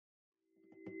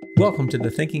Welcome to the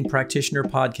Thinking Practitioner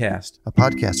Podcast, a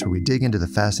podcast where we dig into the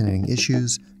fascinating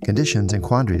issues, conditions, and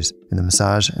quandaries in the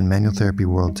massage and manual therapy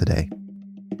world today.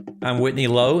 I'm Whitney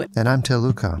Lowe. And I'm Tel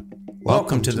Luca.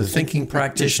 Welcome to the Thinking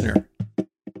Practitioner.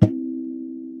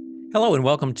 Hello and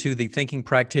welcome to the Thinking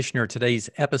Practitioner. Today's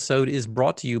episode is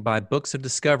brought to you by Books of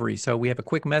Discovery. So we have a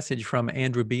quick message from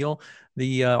Andrew Beal,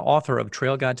 the author of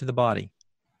Trail Guide to the Body.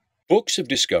 Books of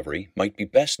Discovery might be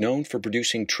best known for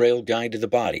producing Trail Guide to the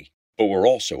Body, but we're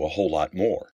also a whole lot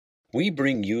more. We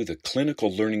bring you the clinical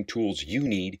learning tools you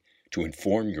need to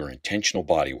inform your intentional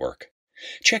body work.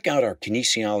 Check out our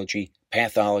kinesiology,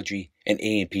 pathology, and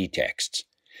A&P texts.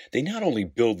 They not only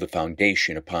build the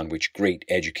foundation upon which great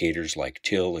educators like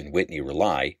Till and Whitney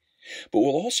rely, but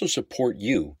will also support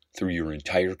you through your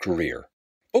entire career.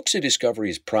 Books of Discovery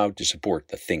is proud to support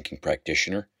the Thinking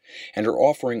Practitioner and are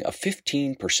offering a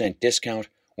 15% discount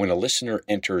when a listener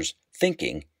enters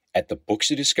Thinking at the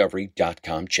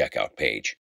booksofdiscovery.com checkout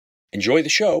page. Enjoy the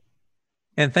show.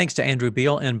 And thanks to Andrew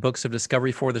Beal and Books of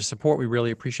Discovery for their support. We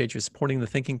really appreciate you supporting the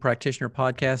Thinking Practitioner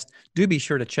podcast. Do be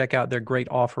sure to check out their great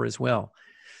offer as well.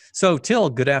 So, Till,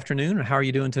 good afternoon. How are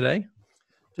you doing today?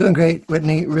 Doing great,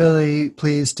 Whitney. Really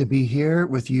pleased to be here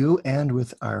with you and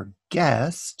with our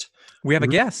guest. We have a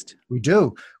guest. We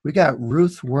do. We got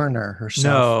Ruth Werner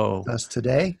herself with us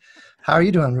today. How are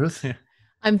you doing, Ruth?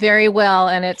 I'm very well,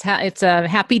 and it's a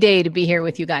happy day to be here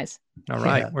with you guys. All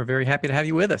right. Yeah. We're very happy to have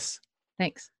you with us.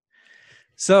 Thanks.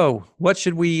 So what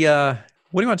do you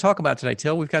want to talk about today,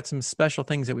 Till? We've got some special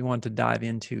things that we want to dive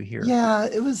into here. Yeah,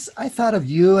 I thought of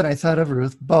you and I thought of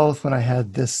Ruth both when I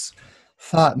had this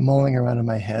thought mulling around in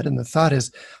my head. And the thought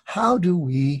is, how do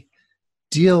we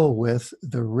deal with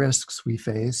the risks we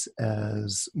face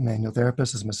as manual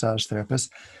therapists, as massage therapists,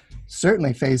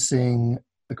 certainly facing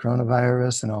the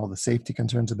coronavirus and all the safety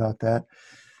concerns about that.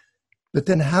 But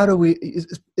then how do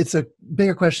it's a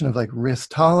bigger question of like risk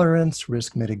tolerance,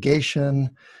 risk mitigation,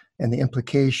 and the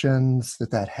implications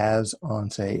that has on,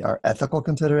 say, our ethical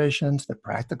considerations, the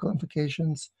practical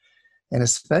implications, and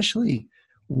especially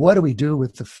what do we do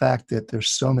with the fact that there's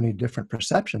so many different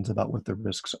perceptions about what the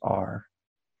risks are,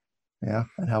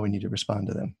 and how we need to respond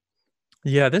to them.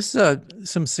 Yeah, this is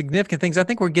some significant things. I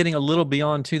think we're getting a little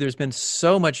beyond too. There's been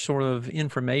so much sort of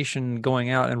information going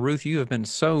out, and Ruth, you have been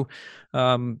so,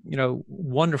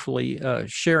 wonderfully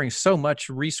sharing so much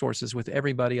resources with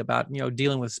everybody about,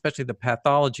 dealing with especially the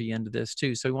pathology end of this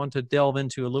too. So we want to delve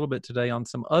into a little bit today on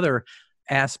some other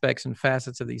aspects and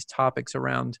facets of these topics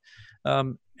around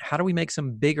how do we make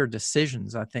some bigger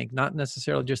decisions. I think not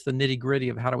necessarily just the nitty gritty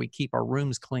of how do we keep our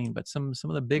rooms clean, but some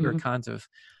of the bigger kinds of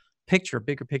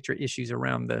bigger picture issues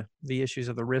around the issues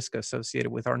of the risk associated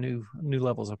with our new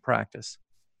levels of practice.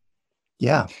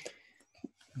 Yeah.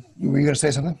 Were you going to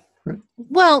say something?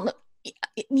 Well,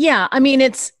 yeah. I mean,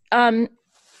 it's an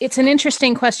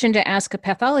interesting question to ask a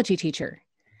pathology teacher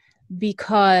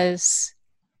because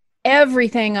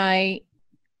everything I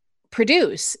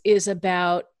produce is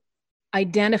about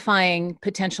identifying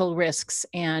potential risks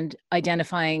and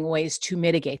identifying ways to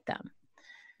mitigate them.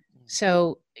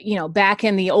 So, back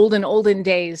in the olden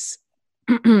days,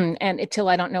 and until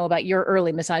I don't know about your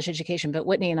early massage education, but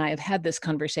Whitney and I have had this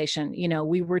conversation,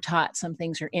 we were taught some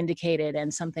things are indicated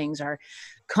and some things are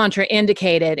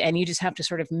contraindicated, and you just have to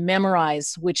sort of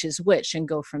memorize which is which and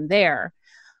go from there.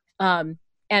 And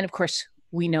of course,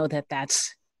 we know that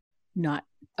that's not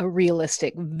a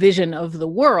realistic vision of the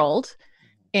world,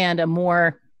 and a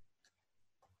more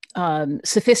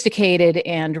sophisticated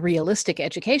and realistic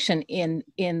education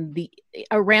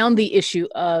around the issue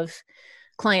of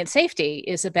client safety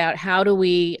is about how do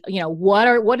we,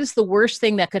 what is the worst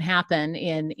thing that could happen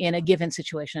in a given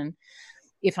situation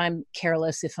if I'm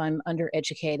careless, if I'm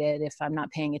undereducated, if I'm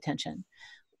not paying attention.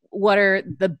 What are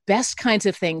the best kinds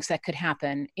of things that could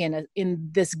happen in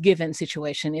this given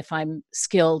situation if I'm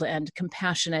skilled and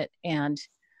compassionate and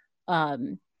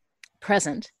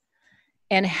present?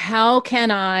 And how can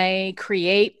I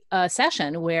create a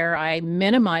session where I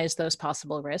minimize those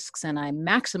possible risks and I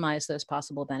maximize those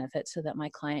possible benefits so that my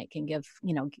client can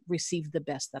receive the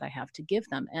best that I have to give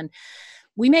them? And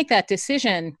we make that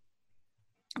decision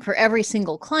for every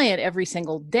single client every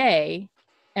single day.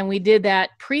 And we did that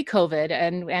pre-COVID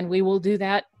and we will do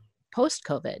that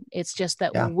post-COVID. It's just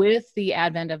that with the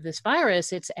advent of this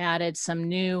virus, it's added some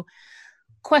new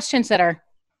questions that are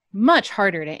much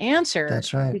harder to answer.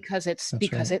 That's right. Because it's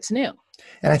new.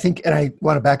 And I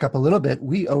want to back up a little bit.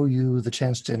 We owe you the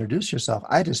chance to introduce yourself.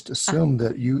 I just assume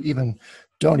that you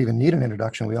don't even need an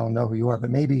introduction. We all know who you are, but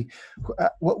maybe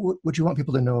what would you want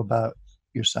people to know about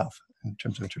yourself in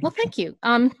terms of introduction? Well, thank you.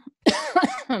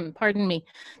 Pardon me.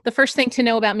 The first thing to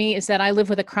know about me is that I live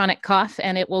with a chronic cough,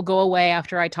 and it will go away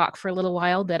after I talk for a little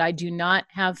while, but I do not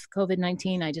have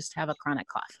COVID-19. I just have a chronic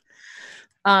cough.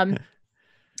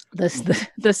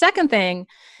 The second thing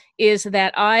is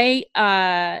that I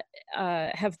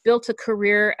have built a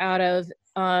career out of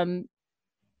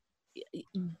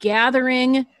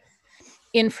gathering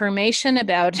information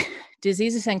about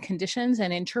diseases and conditions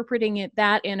and interpreting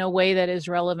that in a way that is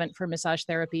relevant for massage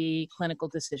therapy clinical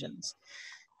decisions.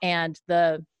 And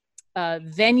the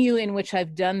venue in which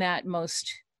I've done that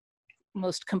most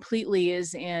completely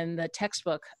is in the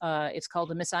textbook. It's called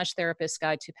The Massage Therapist's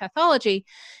Guide to Pathology,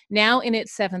 now in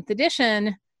its 7th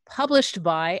edition, published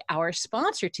by our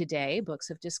sponsor today, Books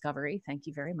of Discovery. Thank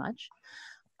you very much.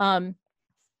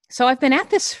 So I've been at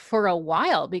this for a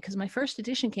while because my first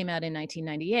edition came out in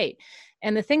 1998.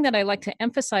 And the thing that I like to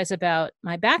emphasize about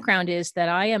my background is that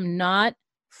I am not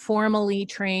formally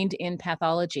trained in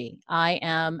pathology.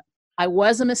 I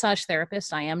was a massage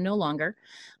therapist. I am no longer.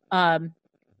 And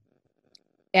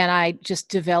I just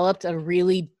developed a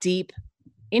really deep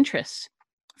interest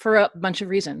for a bunch of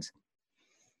reasons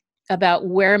about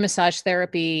where massage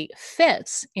therapy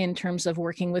fits in terms of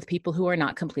working with people who are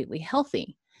not completely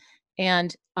healthy.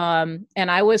 And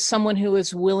I was someone who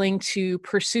was willing to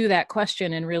pursue that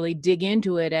question and really dig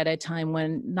into it at a time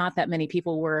when not that many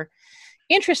people were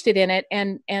interested in it.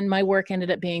 And my work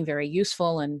ended up being very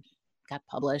useful and got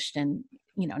published. And,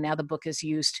 now the book is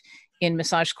used in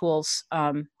massage schools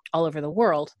all over the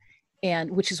world,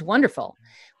 and which is wonderful.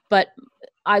 But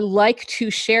I like to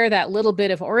share that little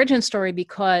bit of origin story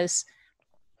because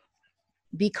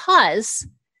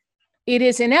it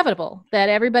is inevitable that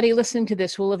everybody listening to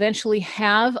this will eventually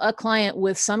have a client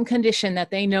with some condition that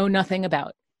they know nothing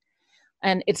about.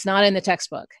 And it's not in the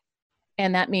textbook.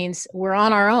 And that means we're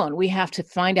on our own. We have to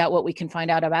find out what we can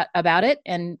find out about it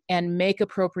and make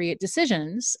appropriate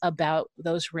decisions about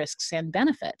those risks and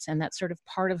benefits. And that's sort of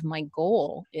part of my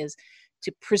goal, is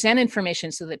to present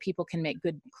information so that people can make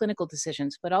good clinical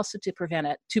decisions, but also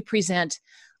to present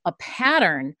a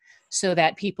pattern so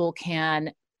that people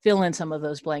can fill in some of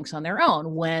those blanks on their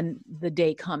own when the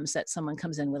day comes that someone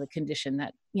comes in with a condition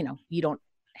that, you don't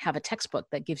have a textbook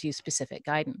that gives you specific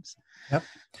guidance. Yep.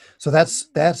 So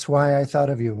that's why I thought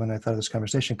of you when I thought of this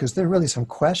conversation, because there are really some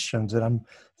questions that I'm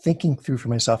thinking through for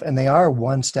myself, and they are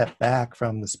one step back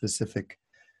from the specific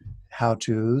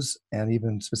how-tos and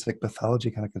even specific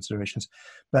pathology kind of considerations.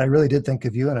 But I really did think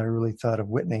of you, and I really thought of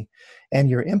Whitney and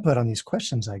your input on these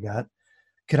questions I got.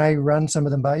 Can I run some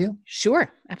of them by you?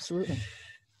 Sure, absolutely.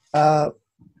 So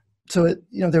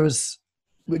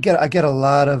I get a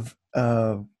lot of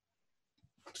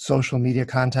social media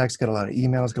contacts, get a lot of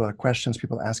emails, get a lot of questions,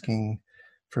 people asking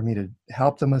for me to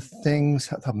help them with things,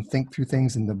 help them think through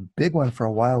things. And the big one for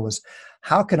a while was,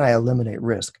 how can I eliminate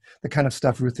risk? The kind of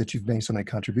stuff, Ruth, that you've made so many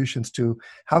contributions to.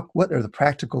 What are the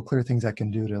practical, clear things I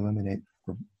can do to eliminate,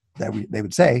 they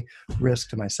would say, risk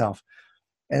to myself?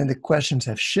 And the questions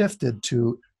have shifted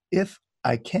to, if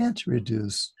I can't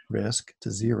reduce risk to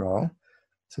zero,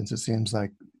 since it seems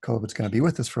like COVID's going to be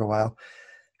with us for a while,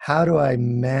 how do I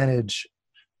manage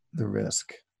the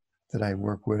risk that I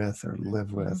work with or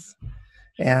live with?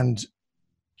 And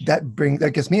that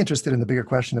gets me interested in the bigger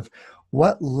question of,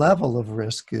 what level of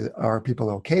risk are people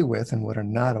okay with and what are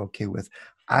not okay with?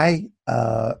 I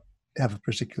have a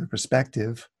particular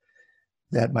perspective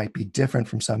that might be different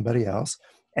from somebody else.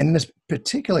 And it's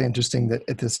particularly interesting that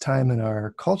at this time in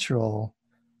our cultural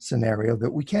scenario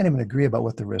that we can't even agree about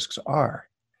what the risks are.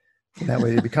 And that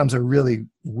way it becomes a really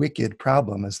wicked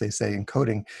problem, as they say in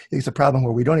coding. It's a problem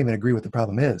where we don't even agree what the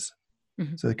problem is.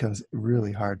 Mm-hmm. So it becomes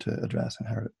really hard to address and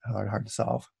hard to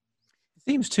solve. It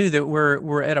seems too that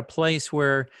we're at a place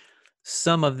where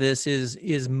some of this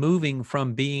is moving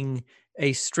from being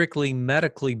a strictly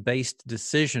medically based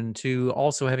decision to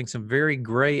also having some very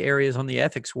gray areas on the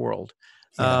ethics world.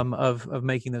 Yeah. Of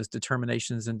making those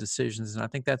determinations and decisions. And I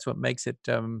think that's what makes it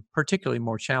particularly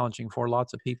more challenging for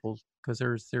lots of people, because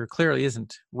there clearly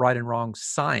isn't right and wrong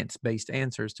science-based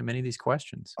answers to many of these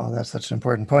questions. Oh, that's such an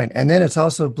important point. And then it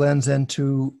also blends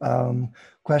into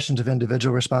questions of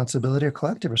individual responsibility or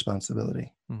collective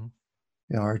responsibility.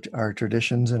 Mm-hmm. Our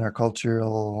traditions and our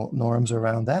cultural norms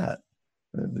around that,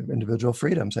 individual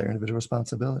freedoms, our individual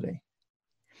responsibility.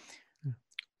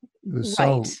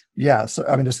 So, right. Yeah. So,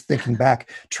 I mean, just thinking back,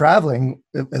 traveling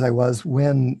as I was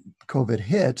when COVID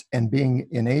hit and being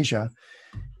in Asia,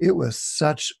 it was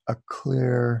such a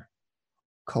clear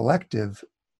collective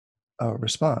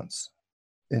response.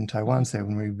 In Taiwan, say,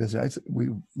 when we visited, we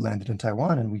landed in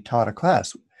Taiwan and we taught a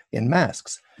class in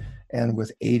masks and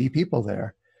with 80 people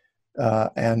there.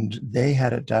 And they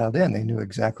had it dialed in. They knew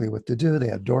exactly what to do. They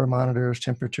had door monitors,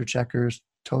 temperature checkers,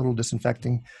 total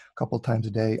disinfecting a couple times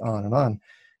a day, on and on.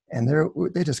 And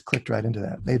they just clicked right into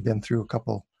that. They'd been through a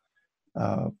couple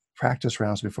practice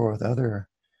rounds before with other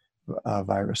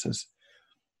viruses.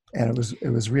 And it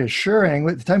was reassuring.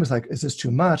 At the time, it was like, is this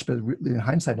too much? But in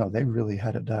hindsight, no, they really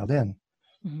had it dialed in.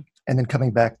 Mm-hmm. And then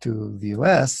coming back to the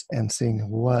US and seeing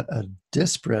what a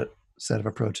disparate set of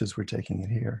approaches we're taking in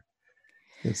here.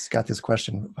 It's got this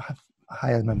question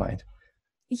high in my mind.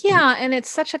 Yeah, and it's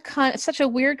such a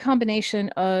weird combination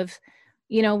of,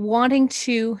 wanting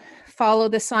to follow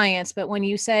the science, but when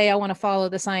you say I want to follow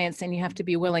the science, then you have to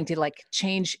be willing to like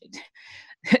change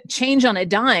on a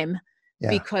dime,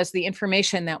 because the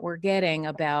information that we're getting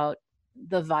about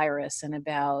the virus and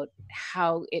about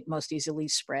how it most easily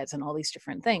spreads and all these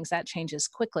different things, that changes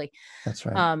quickly. That's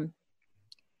right.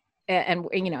 And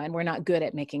we're not good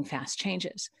at making fast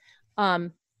changes.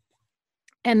 And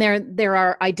there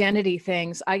are identity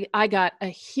things. I got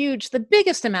the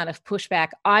biggest amount of pushback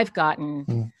I've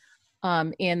gotten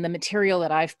in the material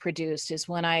that I've produced is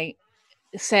when I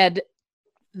said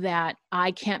that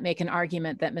I can't make an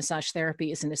argument that massage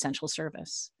therapy is an essential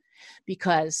service,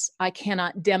 because I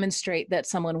cannot demonstrate that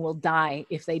someone will die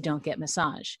if they don't get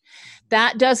massage.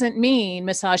 That doesn't mean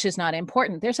massage is not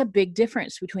important. There's a big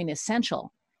difference between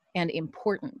essential and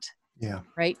important. Yeah.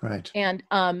 Right. Right. And,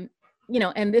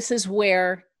 and this is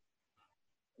where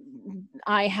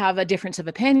I have a difference of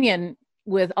opinion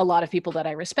with a lot of people that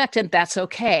I respect, and that's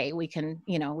okay. We can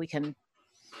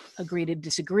agree to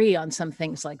disagree on some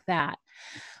things like that.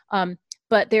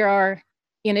 But there are,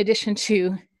 in addition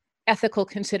to ethical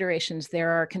considerations,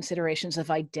 there are considerations of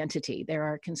identity. There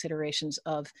are considerations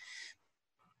of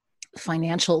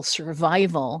financial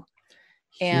survival.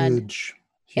 Huge.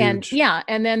 And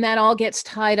then that all gets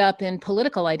tied up in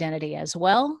political identity as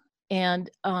well. And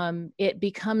it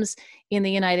becomes, in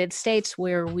the United States,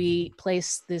 where we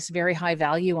place this very high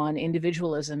value on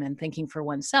individualism and thinking for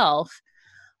oneself,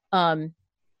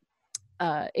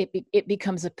 it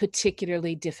becomes a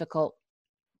particularly difficult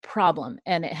problem.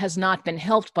 And it has not been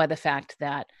helped by the fact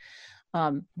that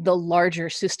the larger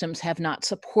systems have not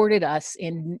supported us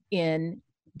in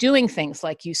doing things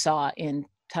like you saw in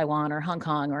Taiwan or Hong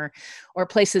Kong or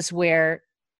places where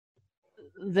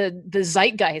the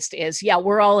zeitgeist is,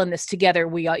 we're all in this together.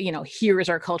 We here is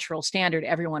our cultural standard.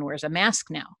 Everyone wears a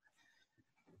mask now.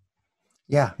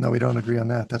 Yeah, no, we don't agree on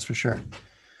that. That's for sure.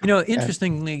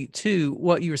 Interestingly too,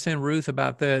 what you were saying, Ruth,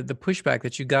 about the pushback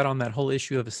that you got on that whole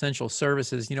issue of essential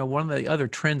services, one of the other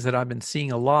trends that I've been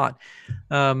seeing a lot,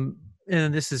 and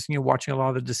this is, watching a lot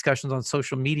of the discussions on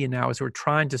social media now as we're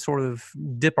trying to sort of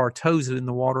dip our toes in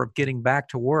the water of getting back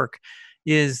to work,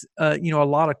 is, a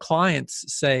lot of clients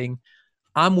saying,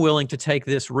 I'm willing to take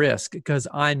this risk because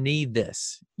I need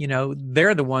this.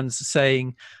 They're the ones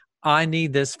saying, I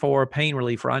need this for pain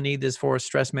relief, or I need this for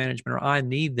stress management, or I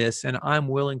need this, and I'm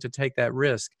willing to take that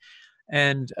risk.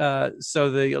 And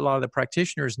so a lot of the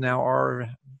practitioners now are,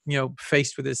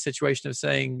 faced with this situation of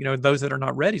saying, those that are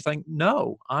not ready, saying,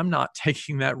 no, I'm not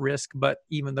taking that risk. But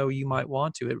even though you might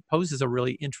want to, it poses a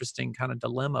really interesting kind of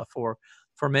dilemma for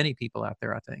many people out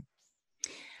there, I think.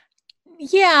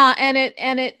 Yeah. And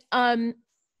it,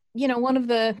 one of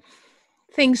the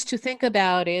things to think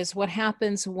about is what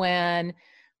happens when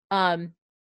a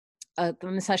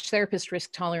massage therapist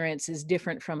risk tolerance is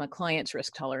different from a client's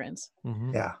risk tolerance.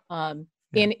 Mm-hmm. Yeah.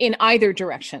 In either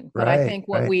direction. But right, I think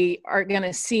what we are going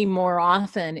to see more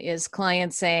often is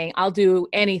clients saying, I'll do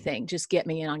anything, just get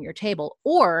me in on your table.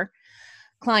 Or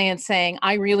clients saying,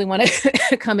 I really want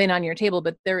to come in on your table,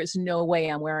 but there is no way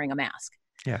I'm wearing a mask.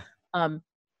 Yeah.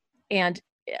 And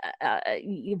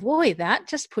boy, that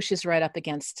just pushes right up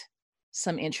against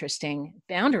some interesting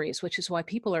boundaries, which is why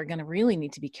people are going to really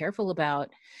need to be careful about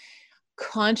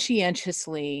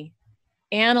conscientiously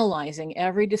analyzing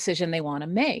every decision they want to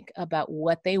make about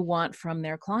what they want from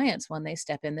their clients when they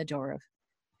step in the door of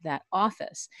that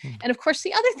office. Mm-hmm. And of course,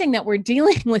 the other thing that we're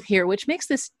dealing with here, which makes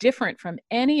this different from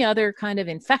any other kind of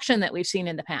infection that we've seen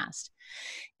in the past,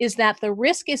 is that the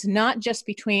risk is not just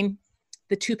between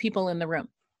the two people in the room,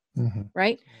 mm-hmm.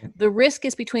 right? The risk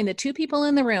is between the two people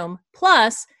in the room,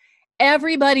 plus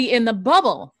everybody in the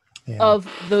bubble of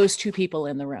those two people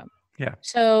in the room. Yeah.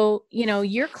 So,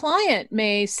 your client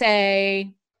may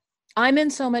say, I'm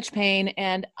in so much pain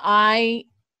and I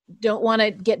don't want to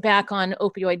get back on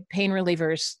opioid pain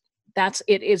relievers.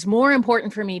 It is more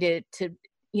important for me to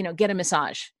get a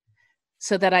massage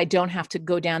so that I don't have to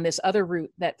go down this other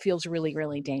route that feels really,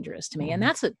 really dangerous to me. Mm-hmm.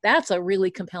 And that's a really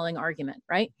compelling argument,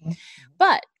 right? Mm-hmm.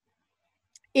 But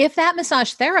if that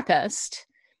massage therapist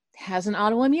has an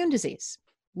autoimmune disease,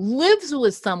 lives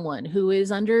with someone who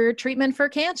is under treatment for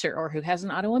cancer, or who has an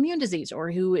autoimmune disease,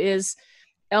 or who is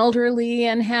elderly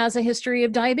and has a history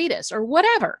of diabetes, or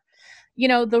whatever.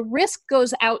 The risk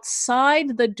goes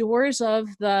outside the doors of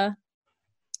the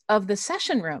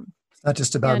session room. It's not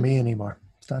just about me anymore.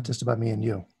 It's not just about me and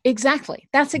you. Exactly.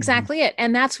 That's exactly it.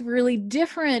 And that's really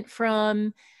different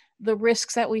from the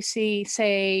risks that we see,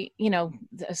 say,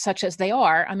 such as they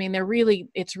are. I mean,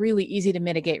 it's really easy to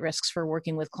mitigate risks for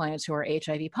working with clients who are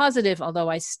HIV positive, although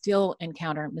I still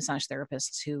encounter massage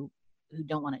therapists who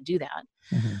don't want to do that.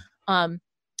 Mm-hmm.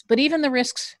 But even the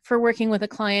risks for working with a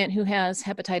client who has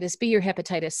hepatitis B or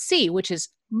hepatitis C, which is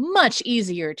much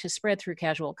easier to spread through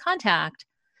casual contact,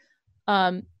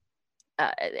 the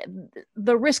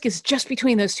risk is just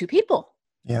between those two people.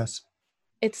 Yes.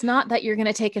 It's not that you're going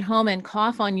to take it home and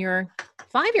cough on your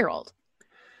 5-year-old.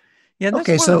 Yeah, and that's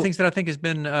one of the things that I think has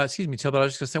been, excuse me, Till, but I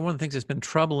was just going to say, one of the things that's been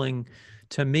troubling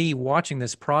to me watching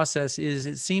this process is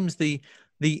it seems the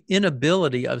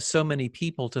inability of so many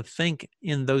people to think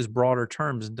in those broader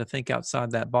terms and to think outside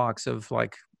that box of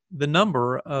like the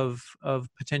number of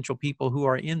potential people who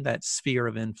are in that sphere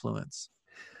of influence.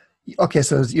 Okay,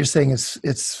 so you're saying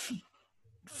it's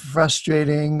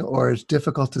frustrating, or it's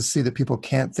difficult to see that people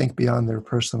can't think beyond their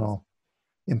personal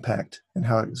impact and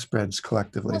how it spreads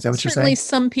collectively. Is that what you're saying? Certainly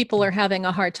some people are having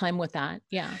a hard time with that.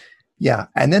 Yeah. Yeah.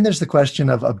 And then there's the question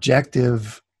of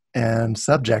objective and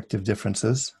subjective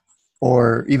differences,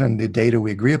 or even the data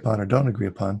we agree upon or don't agree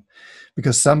upon.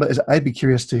 Because I'd be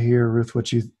curious to hear, Ruth,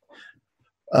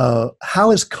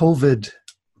 how is COVID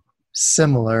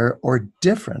similar or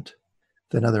different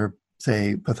than other,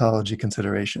 say, pathology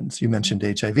considerations? You mentioned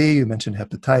HIV, you mentioned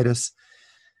hepatitis.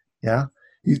 Yeah.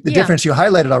 The difference you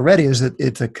highlighted already is that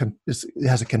it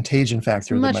has a contagion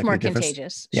factor. It's much more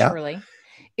contagious, surely.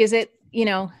 Is it,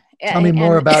 tell me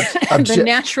more about the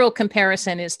natural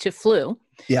comparison is to flu.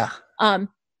 Yeah. And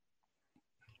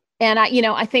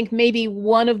I think maybe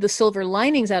one of the silver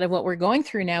linings out of what we're going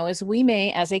through now is we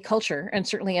may, as a culture, and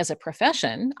certainly as a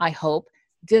profession, I hope,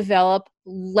 develop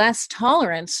less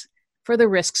tolerance for the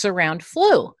risks around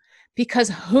flu, because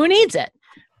who needs it,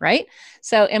 right?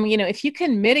 So, if you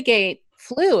can mitigate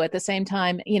flu at the same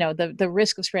time, the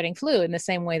risk of spreading flu in the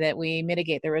same way that we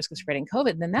mitigate the risk of spreading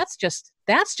COVID, then that's just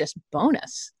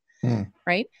bonus,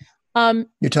 right?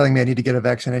 You're telling me I need to get a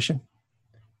vaccination?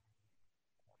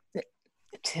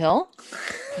 Till,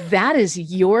 that is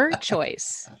your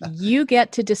choice. You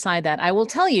get to decide that. I will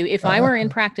tell you, if I were in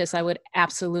practice, I would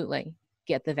absolutely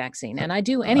get the vaccine. And I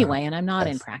do anyway, and I'm not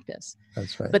in practice.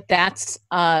 That's right. But that's,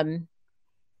 I'll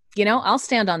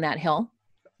stand on that hill,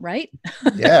 right?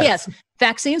 Yes. Yes,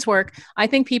 vaccines work. I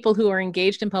think people who are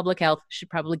engaged in public health should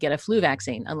probably get a flu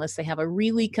vaccine, unless they have a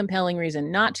really compelling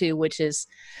reason not to, which is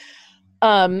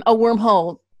a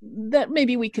wormhole that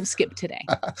maybe we can skip today.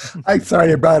 I'm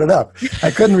sorry I brought it up. I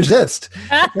couldn't resist.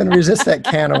 That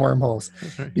can of wormholes,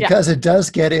 because it does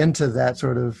get into that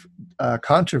sort of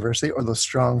controversy, or those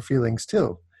strong feelings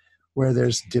too, where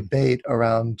there's debate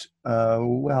around,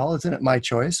 isn't it my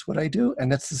choice what I do?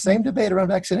 And it's the same debate around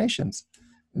vaccinations.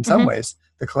 In some ways,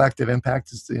 the collective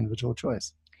impact is the individual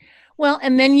choice. Well,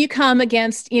 and then you come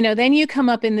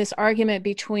up in this argument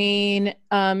between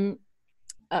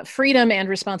freedom and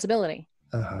responsibility.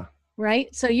 Uh-huh.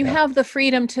 Right? So you have the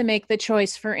freedom to make the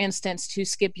choice, for instance, to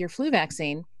skip your flu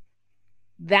vaccine.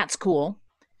 That's cool.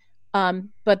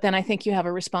 But then I think you have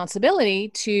a responsibility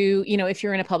to, if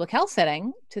you're in a public health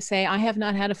setting, to say, I have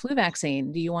not had a flu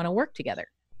vaccine. Do you want to work together?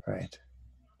 Right.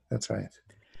 That's right.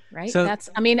 Right. So,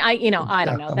 I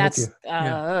don't know. That's,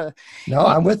 no,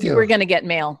 I'm with you. We're going to get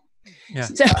mail. Yeah.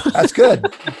 So. That's good.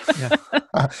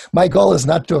 My goal is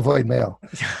not to avoid mail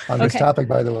on this topic,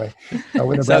 by the way. I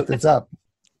wouldn't have brought this up.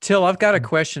 Till, I've got a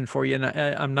question for you, and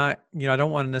I'm not, I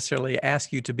don't want to necessarily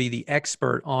ask you to be the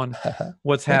expert on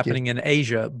what's happening in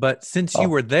Asia, but since you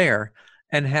were there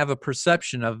and have a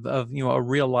perception of a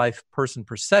real life person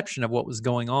perception of what was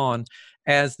going on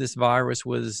as this virus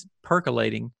was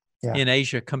percolating in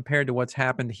Asia compared to what's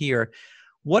happened here,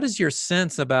 what is your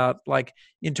sense about, like,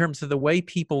 in terms of the way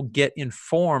people get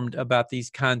informed about these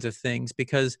kinds of things?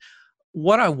 Because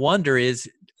what I wonder is,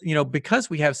 because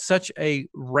we have such a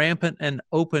rampant and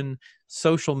open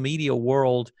social media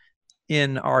world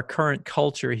in our current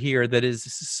culture here that is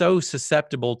so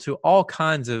susceptible to all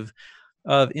kinds of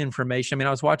information. I mean,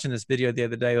 I was watching this video the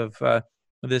other day of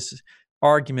this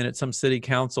argument at some city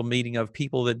council meeting of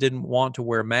people that didn't want to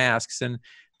wear masks. And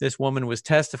this woman was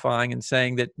testifying and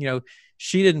saying that,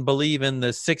 she didn't believe in the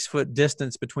 6-foot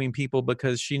distance between people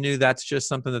because she knew that's just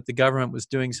something that the government was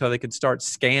doing so they could start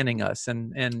scanning us.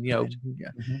 And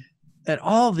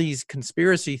all these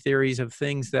conspiracy theories of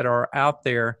things that are out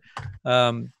there,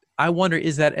 I wonder,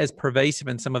 is that as pervasive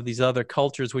in some of these other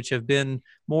cultures which have been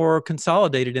more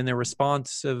consolidated in their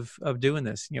response of doing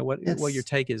this? What your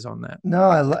take is on that? No,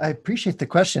 I appreciate the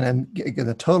question. And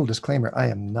a total disclaimer, I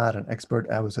am not an expert.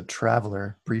 I was a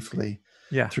traveler briefly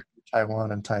through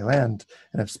Taiwan and Thailand,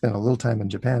 and I've spent a little time in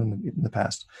Japan in the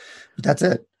past. But that's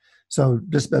it. So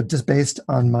just based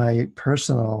on my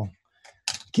personal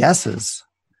guesses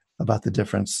about the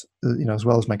difference, as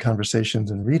well as my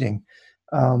conversations and reading,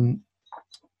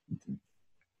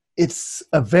 it's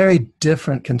a very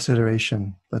different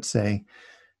consideration, let's say,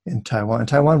 in Taiwan. In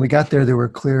Taiwan, we got there were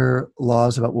clear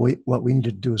laws about what we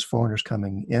needed to do as foreigners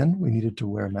coming in. We needed to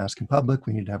wear a mask in public.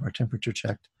 We needed to have our temperature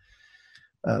checked.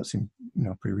 Seemed,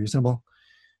 pretty reasonable.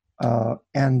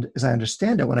 And as I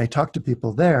understand it, when I talk to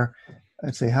people there,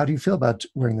 I'd say, how do you feel about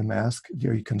wearing the mask?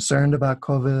 Are you concerned about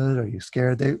COVID? Are you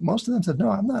scared? Most of them said,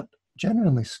 no, I'm not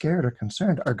genuinely scared or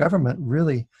concerned. Our government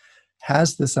really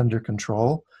has this under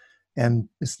control and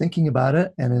is thinking about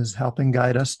it and is helping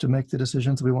guide us to make the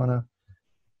decisions we want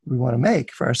to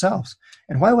make for ourselves.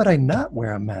 And why would I not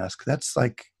wear a mask? That's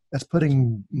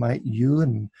putting you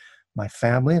and my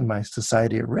family and my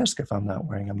society at risk if I'm not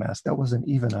wearing a mask. That wasn't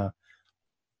even the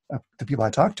people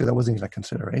I talked to, that wasn't even a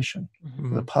consideration. Mm-hmm. It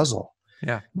was a puzzle.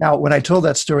 Yeah. Now, when I told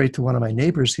that story to one of my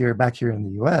neighbors back here in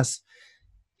the US,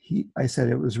 I said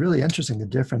it was really interesting, the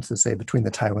difference, to say, between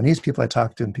the Taiwanese people I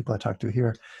talked to and people I talked to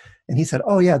here. And he said,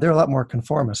 oh yeah, they're a lot more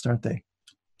conformist, aren't they?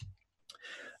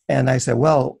 And I said,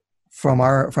 well, from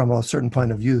a certain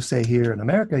point of view, say here in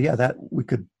America, yeah, that we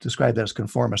could describe that as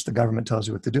conformist. The government tells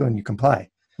you what to do and you comply.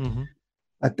 Mm-hmm.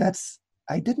 But that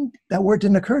word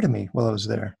didn't occur to me while I was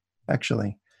there,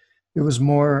 actually. It was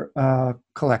more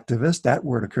collectivist. That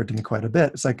word occurred to me quite a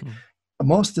bit. It's like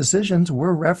most decisions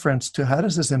were referenced to, how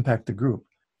does this impact the group?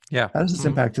 Yeah. How does this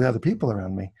impact the other people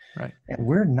around me? Right. And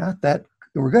we're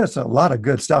good at a lot of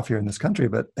good stuff here in this country,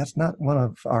 but that's not one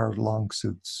of our long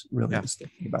suits, really, is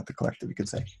thinking about the collective, you could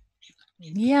say.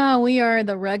 Yeah, we are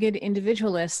the rugged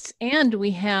individualists, and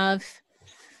we have,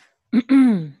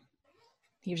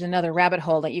 here's another rabbit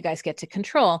hole that you guys get to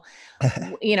control.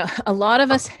 A lot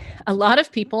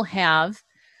of people have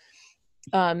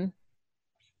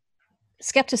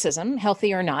skepticism,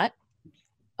 healthy or not,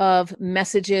 of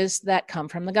messages that come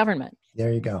from the government.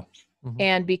 There you go. Mm-hmm.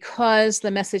 And because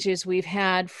the messages we've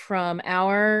had from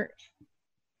our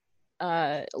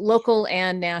local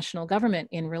and national government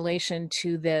in relation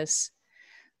to this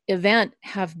event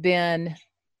have been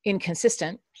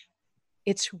inconsistent,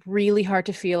 it's really hard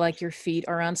to feel like your feet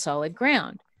are on solid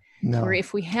ground. No. Or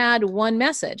if we had one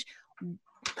message, I'm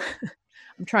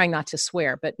trying not to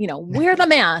swear, but wear the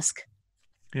mask,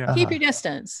 keep your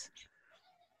distance.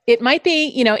 It might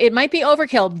be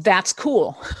overkill. That's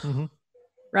cool. Mm-hmm.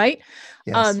 Right?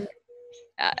 Yes.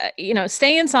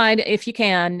 Stay inside if you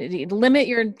can, limit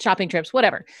your shopping trips,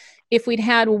 whatever. If we'd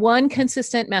had one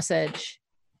consistent message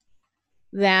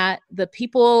that the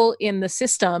people in the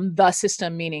system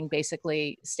meaning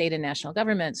basically state and national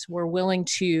governments, were willing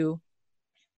to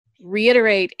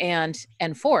reiterate and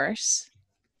enforce,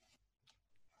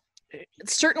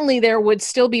 certainly there would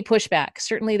still be pushback.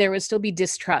 Certainly there would still be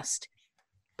distrust.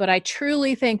 But I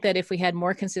truly think that if we had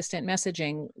more consistent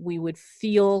messaging, we would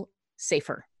feel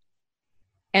safer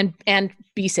and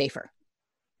be safer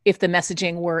if the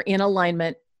messaging were in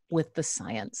alignment with the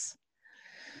science.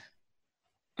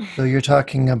 So you're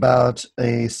talking about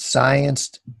a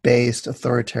science-based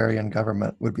authoritarian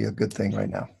government would be a good thing right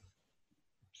now.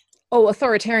 Oh,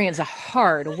 authoritarian is a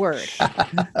hard word.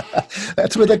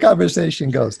 That's where the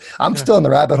conversation goes. I'm still in the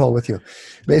rabbit hole with you,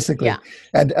 basically. Yeah.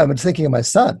 And I'm thinking of my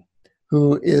son,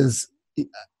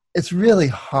 it's really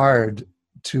hard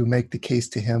to make the case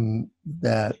to him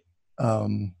that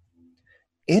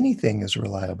anything is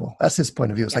reliable. That's his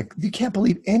point of view. It's like, you can't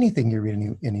believe anything you're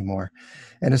reading anymore.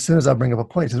 And as soon as I bring up a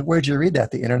point, he says, where'd you read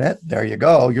that? The internet? There you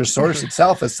go. Your source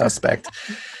itself is suspect.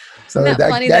 So that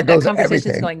goes conversation's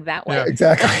everything. Going that way. Yeah,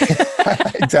 exactly.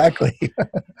 Exactly.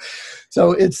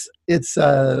 So it's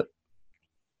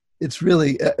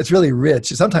really rich.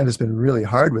 Sometimes it's been really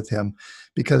hard with him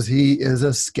because he is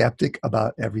a skeptic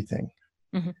about everything.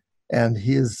 Mm-hmm. And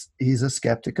he's a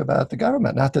skeptic about the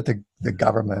government. Not that the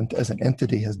government as an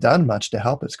entity has done much to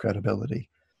help its credibility,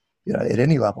 at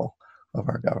any level of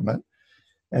our government,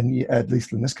 and at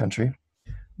least in this country.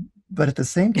 But at the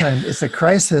same time, it's a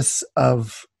crisis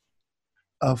of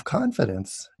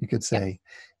confidence, you could say,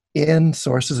 in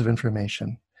sources of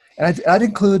information. And I'd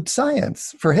include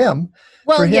science for him.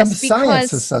 Well, for him, yes,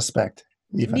 science is suspect.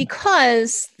 Even.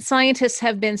 Because scientists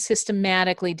have been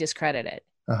systematically discredited.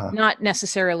 not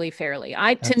necessarily fairly.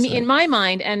 To me, in my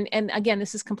mind, and again,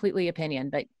 this is completely opinion,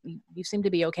 but you seem to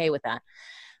be okay with that.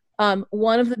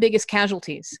 One of the biggest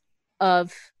casualties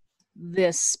of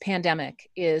this pandemic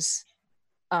is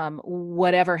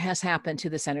whatever has happened to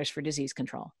the Centers for Disease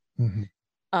Control.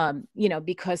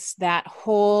 Because that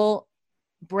whole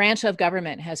branch of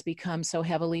government has become so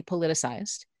heavily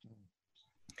politicized,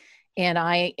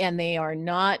 and they are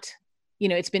not,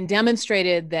 it's been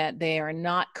demonstrated that they are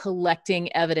not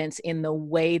collecting evidence in the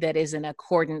way that is in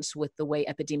accordance with the way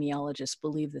epidemiologists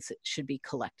believe this should be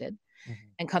collected.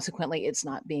 And consequently, it's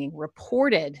not being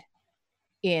reported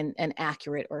in an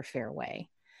accurate or fair way.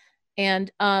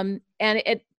 And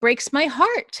it breaks my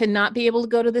heart to not be able to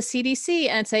go to the CDC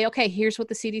and say, okay, here's what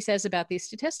the CDC says about these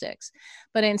statistics.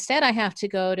 But instead, I have to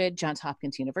go to Johns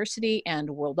Hopkins University and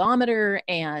Worldometer,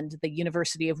 and the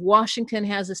University of Washington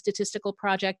has a statistical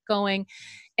project going.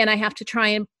 And I have to try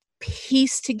and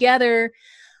piece together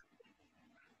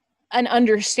an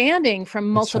understanding from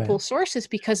multiple sources,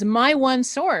 because my one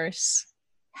source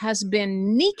has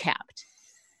been kneecapped.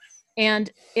 And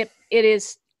it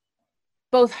is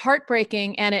both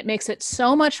heartbreaking, and it makes it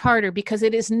so much harder, because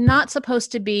it is not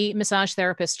supposed to be massage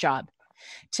therapist's job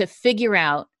to figure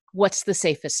out what's the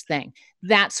safest thing.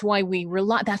 That's why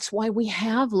that's why we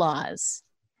have laws.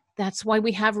 That's why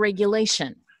we have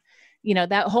regulation.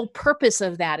 That whole purpose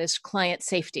of that is client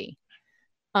safety.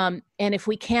 And if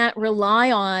we can't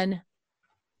rely on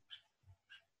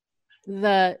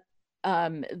the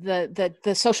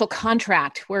social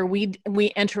contract where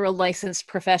we enter a licensed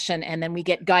profession and then we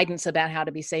get guidance about how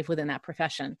to be safe within that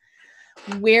profession,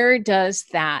 where does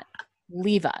that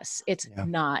leave us? It's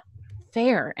not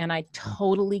fair. And I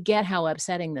totally get how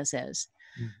upsetting this is.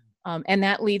 And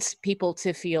that leads people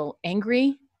to feel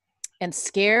angry and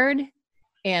scared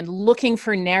and looking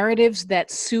for narratives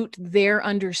that suit their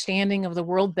understanding of the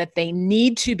world, that they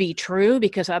need to be true,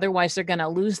 because otherwise they're going to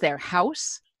lose their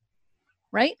house.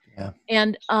 Right. Yeah.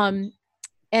 And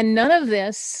none of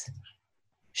this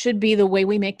should be the way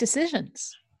we make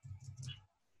decisions.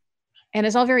 And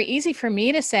it's all very easy for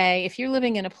me to say, if you're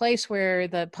living in a place where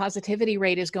the positivity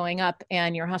rate is going up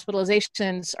and your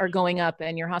hospitalizations are going up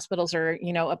and your hospitals are,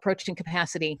 approaching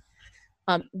capacity,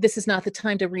 this is not the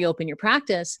time to reopen your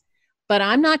practice, but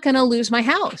I'm not going to lose my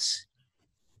house.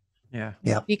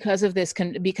 Because of this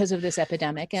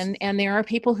epidemic. And there are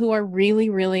people who are really,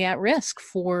 really at risk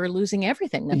for losing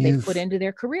everything that they've put into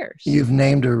their careers. You've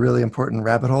named a really important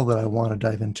rabbit hole that I want to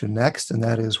dive into next, and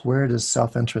that is, where does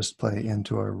self-interest play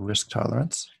into our risk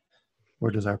tolerance?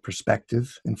 Where does our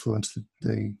perspective influence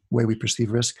the way we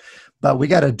perceive risk? But we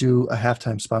got to do a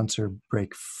halftime sponsor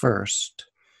break first.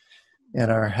 And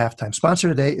our halftime sponsor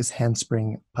today is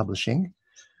Handspring Publishing,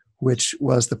 which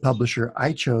was the publisher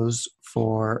I chose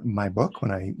for my book.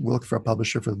 When I looked for a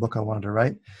publisher for the book I wanted to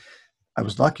write, I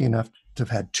was lucky enough to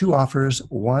have had two offers,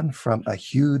 one from a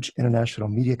huge international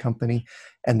media company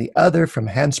and the other from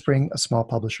Handspring, a small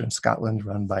publisher in Scotland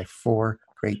run by four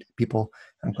great people.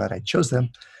 I'm glad I chose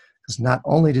them, because not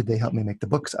only did they help me make the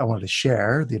books I wanted to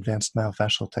share, the Advanced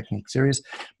Myofascial Technique series,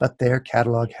 but their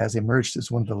catalog has emerged as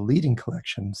one of the leading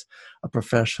collections of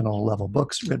professional level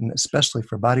books written especially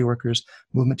for body workers,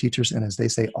 movement teachers, and, as they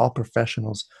say, all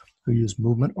professionals who use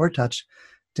movement or touch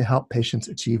to help patients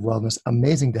achieve wellness.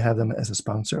 Amazing to have them as a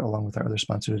sponsor, along with our other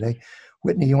sponsor today.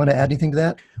 Whitney, you want to add anything to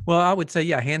that? Well, I would say,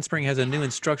 Handspring has a new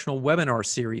instructional webinar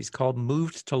series called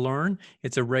Moved to Learn.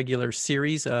 It's a regular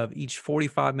series of each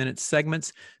 45-minute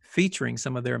segments featuring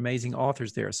some of their amazing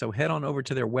authors there. So head on over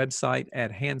to their website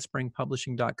at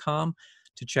handspringpublishing.com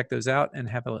to check those out and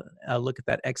have a look at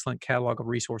that excellent catalog of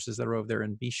resources that are over there.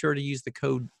 And be sure to use the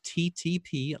code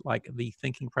TTP, like the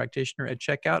Thinking Practitioner, at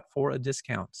checkout for a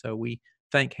discount. So we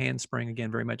thank Handspring again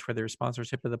very much for their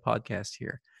sponsorship of the podcast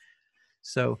here.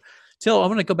 So, Till, I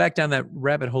want to go back down that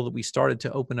rabbit hole that we started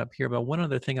to open up here. But one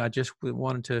other thing I just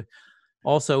wanted to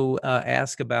also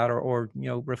ask about or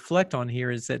reflect on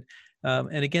here is that,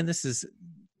 and again, this is,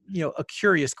 a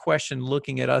curious question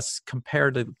looking at us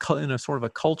compared to, in a sort of a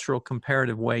cultural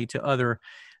comparative way to other,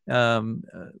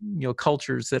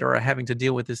 cultures that are having to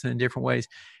deal with this in different ways.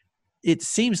 It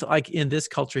seems like in this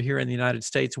culture here in the United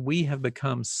States, we have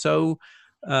become so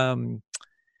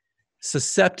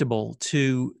susceptible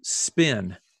to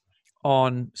spin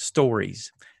on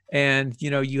stories. And,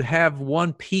 you have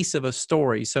one piece of a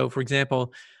story. So, for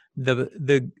example,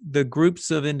 the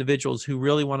groups of individuals who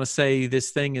really want to say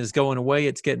this thing is going away,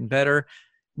 it's getting better,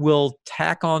 will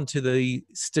tack on to the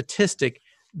statistic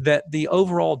that the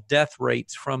overall death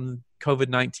rates from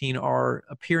COVID-19 are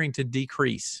appearing to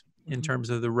decrease in terms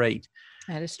of the rate.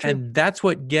 That is true. And that's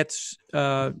what gets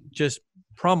just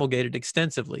promulgated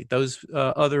extensively. Those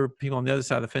other people on the other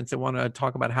side of the fence that want to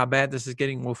talk about how bad this is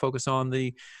getting will focus on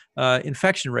the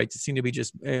infection rates that seem to be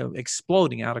just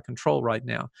exploding out of control right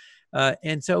now.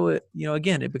 And so,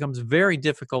 again, it becomes very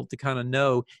difficult to kind of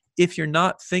know, if you're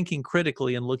not thinking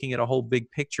critically and looking at a whole big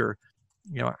picture,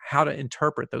 how to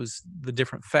interpret the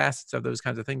different facets of those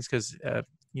kinds of things, because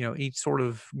each sort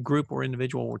of group or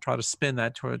individual will try to spin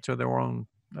that to their own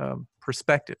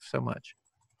perspective so much.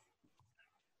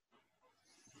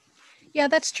 Yeah,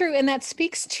 that's true. And that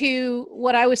speaks to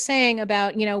what I was saying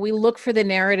about, we look for the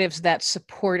narratives that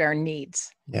support our needs.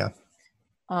 Yeah.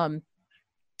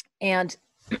 And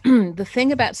the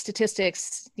thing about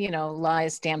statistics,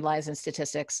 lies, damned lies and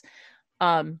statistics.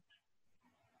 I've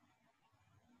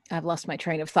lost my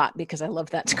train of thought because I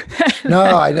love that. No,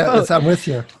 I know. I'm with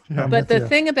you. But the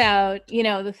thing about,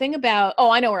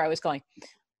 I know where I was going.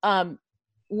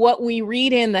 What we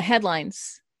read in the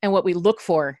headlines and what we look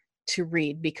for to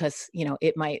read, because,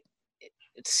 it might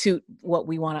suit what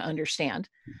we want to understand.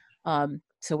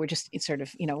 So we're just sort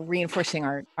of, reinforcing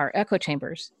our echo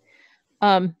chambers,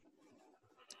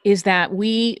 is that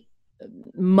we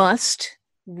must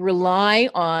rely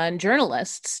on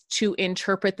journalists to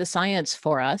interpret the science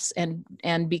for us.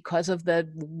 And because of the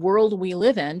world we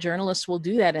live in, journalists will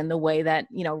do that in the way that,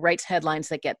 writes headlines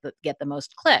that get the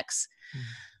most clicks.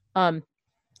 Mm-hmm.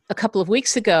 A couple of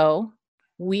weeks ago,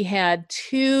 we had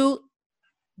two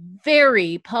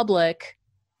very public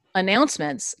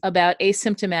announcements about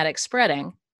asymptomatic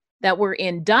spreading that were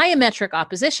in diametric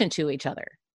opposition to each other.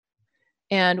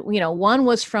 And, one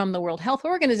was from the World Health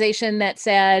Organization that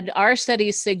said, our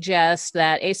studies suggest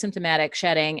that asymptomatic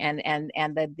shedding and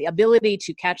the ability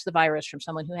to catch the virus from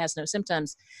someone who has no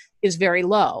symptoms is very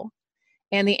low.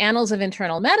 And the Annals of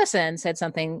Internal Medicine said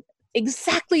something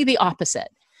exactly the opposite.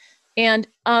 And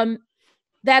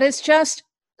that is just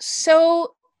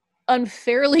so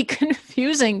unfairly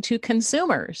confusing to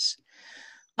consumers.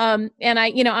 And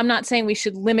I'm not saying we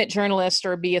should limit journalists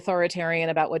or be authoritarian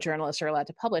about what journalists are allowed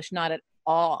to publish, not at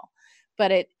all.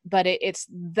 But it's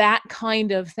that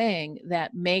kind of thing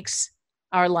that makes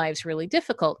our lives really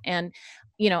difficult. And,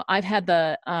 I've had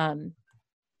the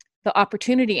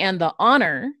opportunity and the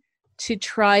honor to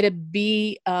try to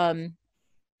be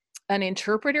an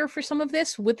interpreter for some of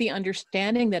this, with the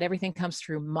understanding that everything comes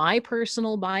through my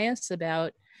personal bias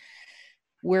about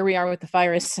where we are with the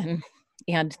virus and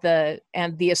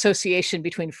the association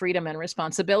between freedom and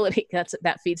responsibility.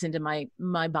 That feeds into my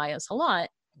bias a lot.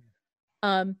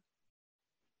 But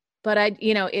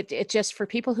it just, for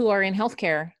people who are in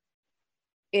healthcare,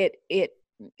 it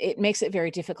makes it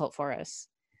very difficult for us.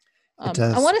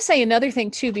 I want to say another thing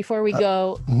too before we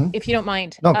go, if you don't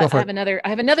mind. No, go for it. I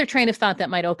have another train of thought that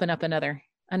might open up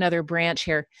another branch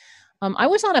here. I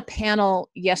was on a panel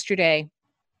yesterday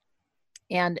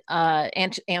and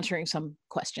answering some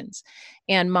questions,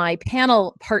 and my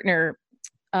panel partner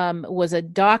was a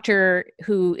doctor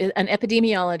who is an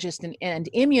epidemiologist and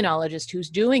immunologist who's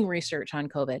doing research on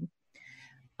COVID.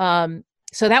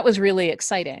 So that was really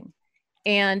exciting.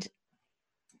 And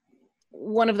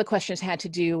one of the questions had to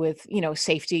do with,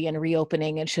 safety and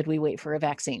reopening, and should we wait for a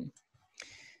vaccine?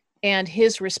 And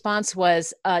his response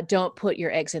was, don't put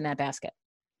your eggs in that basket.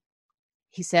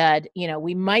 He said,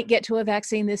 we might get to a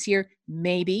vaccine this year,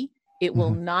 maybe. It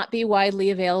will not be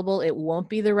widely available. It won't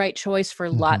be the right choice for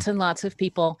lots and lots of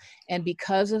people. And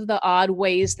because of the odd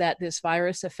ways that this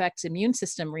virus affects immune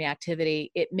system reactivity,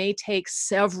 it may take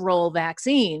several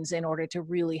vaccines in order to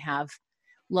really have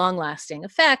long-lasting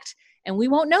effect. And we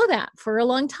won't know that for a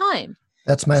long time.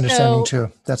 That's my understanding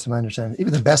too. That's my understanding.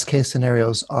 Even the best case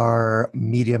scenarios are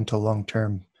medium to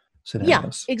long-term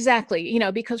scenarios. Yeah, exactly.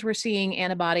 Because we're seeing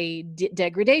antibody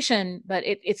degradation, but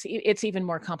it's even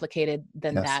more complicated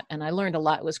than that. And I learned a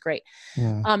lot. It was great.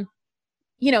 Yeah.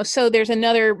 So there's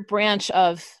another branch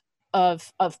of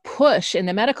push in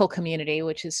the medical community,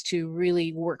 which is to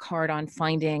really work hard on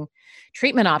finding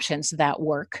treatment options that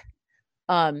work.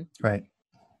 Right.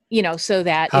 So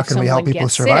that how can we help people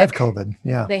survive sick, COVID?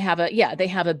 Yeah, they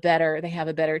have a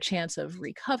better chance of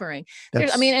recovering.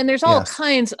 There's all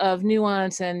kinds of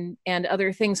nuance and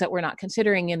other things that we're not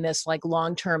considering in this, like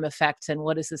long-term effects and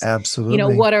what is this?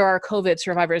 Absolutely. What are our COVID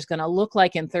survivors going to look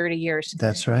like in 30 years?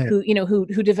 That's right. Who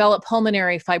develop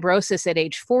pulmonary fibrosis at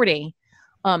age 40?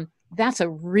 That's a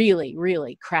really,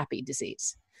 really crappy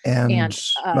disease. And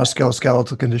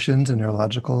musculoskeletal conditions and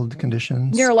neurological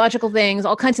conditions. Neurological things,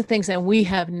 all kinds of things. And we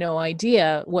have no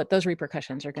idea what those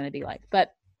repercussions are going to be like.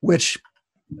 But which,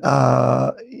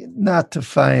 not to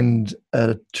find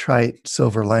a trite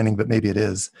silver lining, but maybe it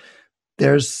is,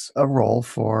 there's a role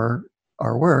for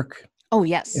our work. Oh,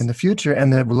 yes. In the future,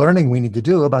 and the learning we need to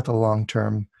do about the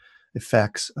long-term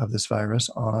effects of this virus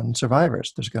on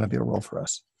survivors. There's going to be a role for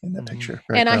us in that picture.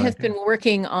 Very And I clearly. have been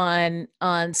working on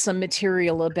some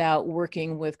material about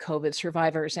working with COVID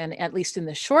survivors, and at least in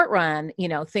the short run,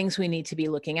 things we need to be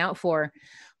looking out for.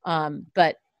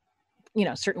 But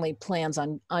certainly plans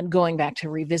on going back to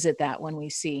revisit that when we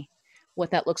see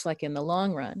what that looks like in the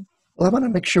long run. Well, I want to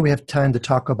make sure we have time to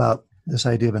talk about this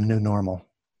idea of a new normal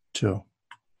too,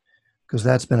 because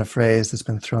that's been a phrase that's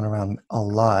been thrown around a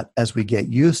lot as we get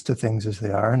used to things as they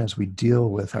are and as we deal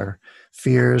with our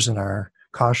fears and our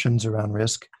cautions around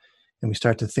risk, and we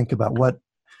start to think about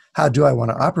how do I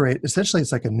want to operate? Essentially,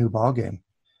 it's like a new ball game.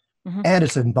 Mm-hmm. And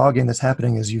it's a ball game that's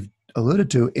happening, as you've alluded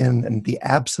to, in the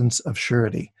absence of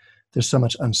surety. There's so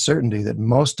much uncertainty that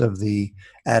most of the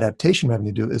adaptation we're having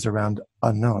to do is around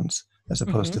unknowns as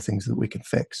opposed to things that we can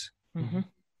fix. Mm-hmm.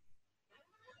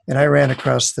 And I ran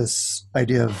across this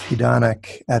idea of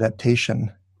hedonic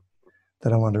adaptation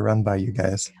that I wanted to run by you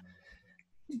guys.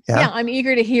 Yeah, I'm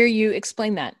eager to hear you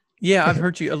explain that. Yeah, I've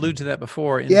heard you allude to that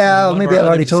before. Maybe I've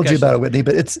already told you about it, Whitney,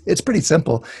 but it's pretty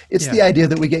simple. It's the idea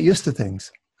that we get used to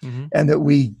things and that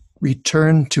we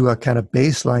return to a kind of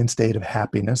baseline state of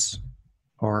happiness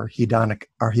or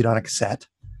our hedonic set,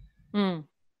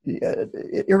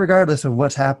 irregardless of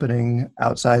what's happening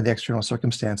outside the external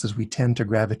circumstances. We tend to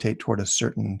gravitate toward a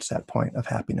certain set point of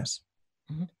happiness.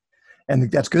 Mm-hmm.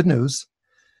 And that's good news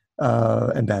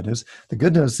and bad news. The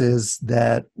good news is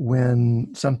that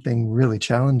when something really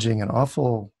challenging and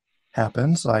awful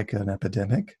happens, like an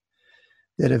epidemic,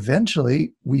 that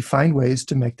eventually we find ways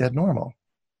to make that normal.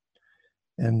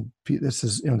 And this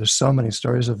is, there's so many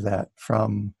stories of that,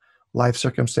 from life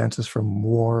circumstances, from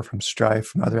war, from strife,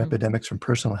 from other epidemics, from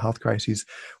personal health crises,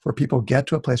 where people get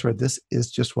to a place where this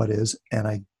is just what is, and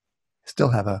I still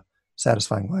have a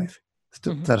satisfying life,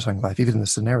 even in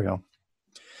this scenario.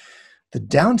 The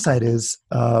downside is,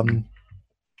 it's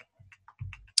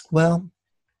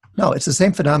the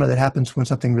same phenomena that happens when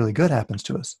something really good happens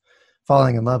to us.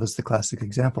 Falling in love is the classic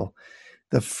example.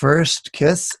 The first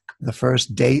kiss, the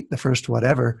first date, the first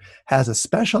whatever has a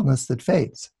specialness that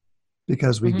fades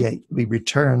because we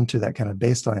return to that kind of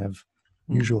baseline of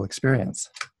usual experience.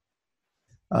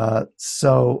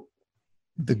 So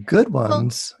the good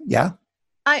ones,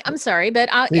 I'm sorry, but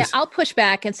I'll push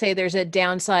back and say there's a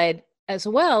downside as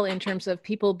well in terms of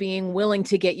people being willing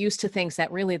to get used to things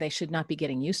that really they should not be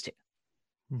getting used to.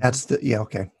 That's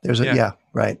okay. There's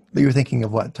right. But you're thinking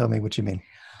of what? Tell me what you mean.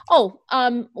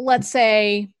 Let's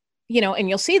say, and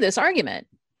you'll see this argument.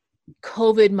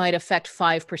 COVID might affect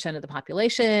 5% of the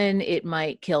population. It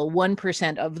might kill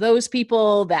 1% of those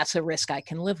people. That's a risk I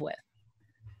can live with.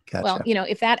 Gotcha. Well,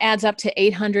 if that adds up to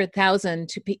 800,000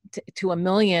 to a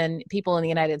million people in the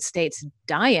United States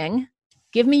dying,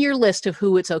 give me your list of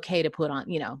who it's okay to put on,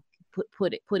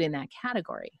 put in that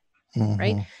category,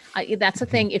 right? That's the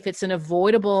thing. If it's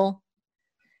avoidable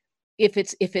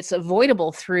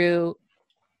through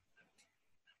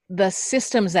the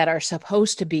systems that are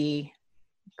supposed to be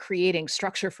creating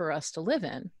structure for us to live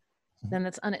in, then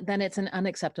it's an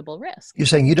unacceptable risk. You're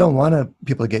saying you don't want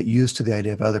people to get used to the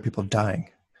idea of other people dying.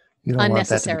 You don't want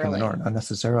that to become the norm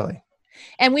unnecessarily.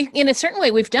 And we, in a certain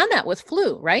way, we've done that with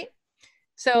flu, right?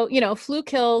 So, flu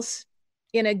kills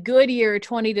in a good year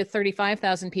 20 to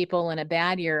 35,000 people, in a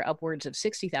bad year upwards of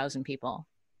 60,000 people.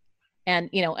 And,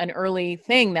 an early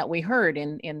thing that we heard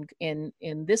in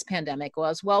this pandemic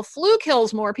was, well, flu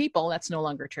kills more people. That's no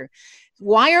longer true.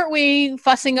 Why aren't we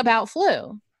fussing about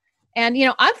flu? And,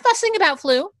 I'm fussing about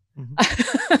flu.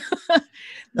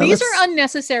 These are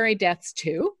unnecessary deaths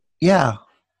too. Yeah.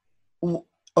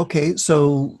 Okay.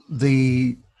 So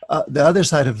the other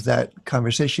side of that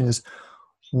conversation is,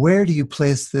 where do you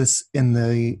place this in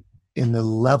the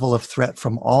level of threat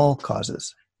from all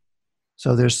causes?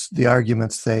 So there's the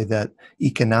arguments say that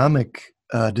economic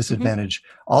disadvantage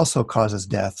also causes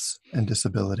deaths and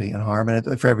disability and harm. And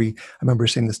I remember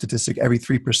seeing the statistic, every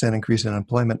 3% increase in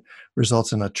unemployment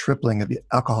results in a tripling of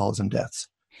alcoholism deaths.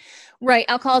 Right.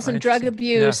 Alcoholism, drug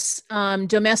abuse,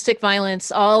 domestic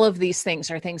violence, all of these things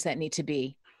are things that need to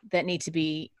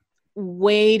be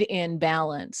weighed in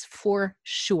balance for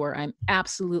sure. I'm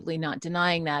absolutely not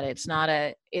denying that. It's not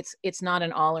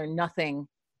an all or nothing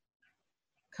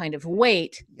kind of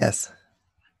weight. Yes.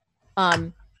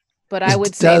 But I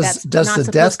would say does not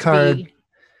the death card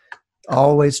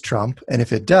always trump? And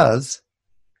if it does,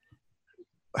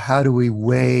 how do we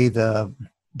weigh the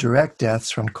direct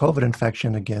deaths from COVID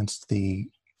infection against the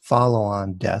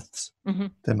follow-on deaths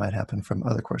that might happen from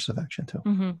other course of action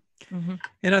too?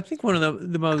 And I think one of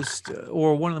the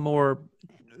more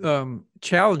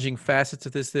challenging facets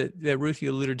of this that Ruth,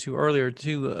 you alluded to earlier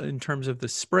too, in terms of the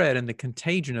spread and the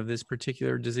contagion of this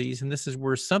particular disease. And this is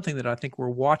where something that I think we're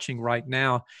watching right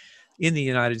now in the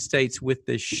United States with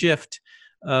the shift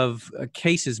of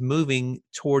cases moving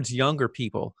towards younger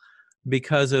people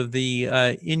because of the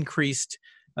increased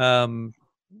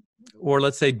or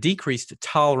let's say decreased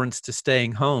tolerance to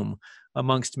staying home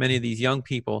amongst many of these young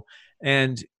people.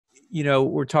 And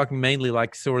we're talking mainly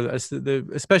like sort of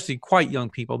especially quite young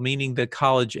people, meaning the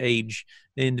college age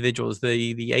individuals,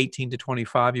 the 18 to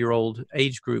 25-year-old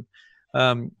age group.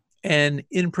 And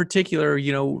in particular,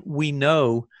 we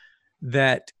know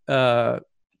that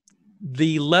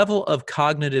the level of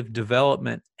cognitive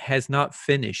development has not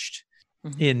finished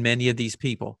in many of these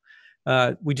people.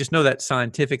 We just know that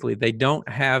scientifically. They don't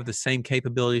have the same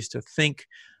capabilities to think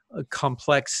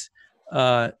complex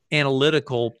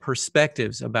analytical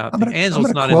perspectives about things.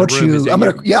 Ansel's not in the room. I'm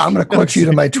going to quote you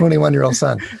to my 21-year-old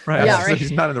son. Right. Yeah, right.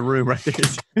 He's not in the room right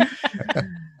there.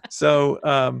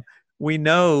 So we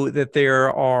know that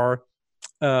there are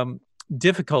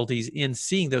difficulties in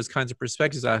seeing those kinds of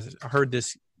perspectives. I heard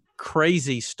this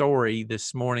crazy story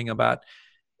this morning about,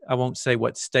 I won't say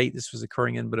what state this was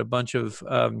occurring in, but a bunch of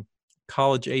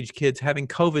college-age kids having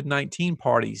COVID-19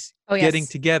 parties, getting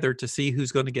together to see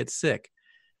who's going to get sick.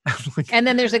 And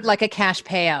then there's like a cash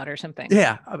payout or something.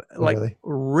 Yeah. Like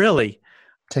really?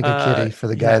 Take a kitty for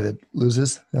the guy that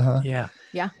loses. Uh-huh. Yeah.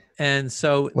 Yeah. And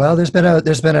so, well, there's been an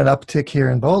uptick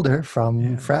here in Boulder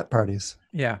from frat parties.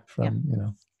 Yeah.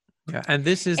 Yeah. And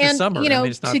this is the summer. I mean,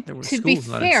 it's not, to be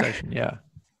fair, not in session. Yeah.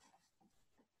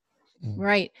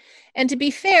 Right. And to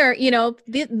be fair,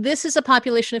 this is a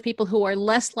population of people who are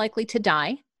less likely to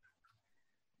die,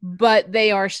 but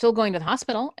they are still going to the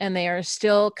hospital and they are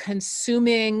still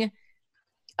consuming,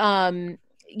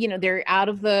 they're out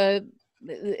of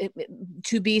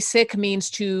to be sick means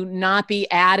to not be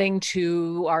adding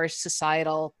to our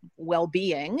societal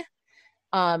well-being.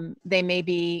 They may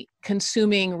be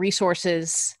consuming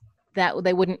resources that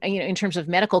they wouldn't, in terms of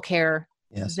medical care,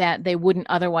 that they wouldn't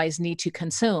otherwise need to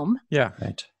consume. Yeah.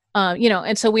 Right.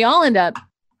 And so we all end up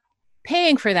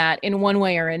paying for that in one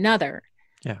way or another.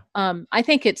 Yeah. I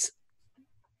think it's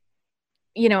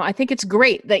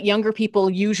great that younger people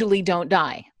usually don't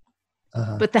die,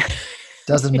 but that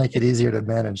doesn't make it easier to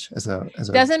manage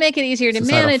doesn't make it easier to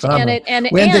manage. And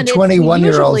when did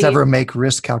 21-year-olds ever make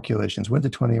risk calculations? When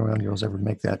did 21-year-olds ever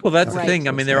make that? Well, that's the thing.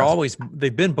 I mean,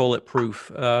 they've been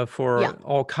bulletproof for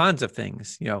all kinds of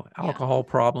things, alcohol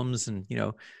problems and,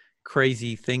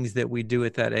 crazy things that we do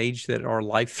at that age that are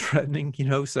life-threatening,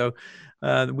 so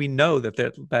we know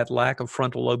that lack of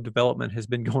frontal lobe development has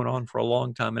been going on for a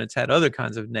long time, and it's had other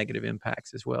kinds of negative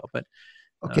impacts as well. But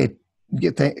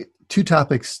two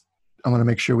topics I want to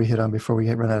make sure we hit on before we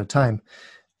run out of time.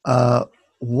 How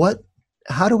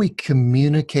do we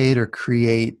communicate or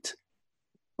create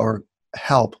or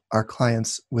help our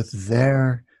clients with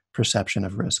their perception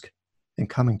of risk in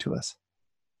coming to us?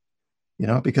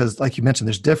 Because like you mentioned,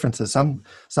 there's differences. Some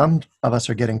of us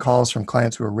are getting calls from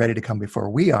clients who are ready to come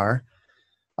before we are.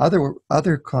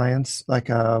 Other clients, like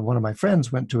one of my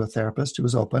friends went to a therapist who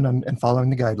was open and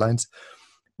following the guidelines,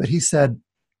 but he said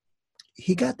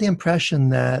he got the impression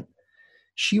that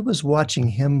she was watching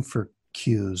him for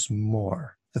cues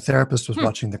more. The therapist was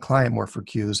watching the client more for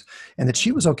cues, and that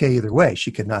she was okay either way.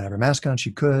 She could not have her mask on.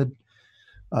 She could.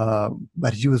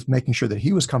 But he was making sure that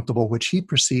he was comfortable, which he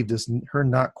perceived as her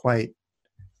not quite.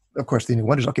 Of course, then he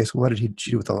wonders, okay, so what did she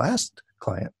do with the last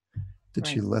client? Did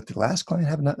she let the last client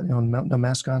have no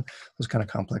mask on? Those kind of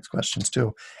complex questions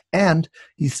too. And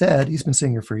he said, he's been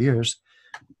seeing her for years.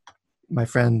 My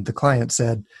friend, the client,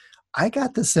 said, I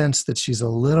got the sense that she's a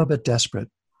little bit desperate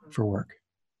for work,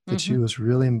 that she was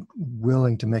really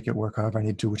willing to make it work however I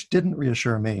need to, which didn't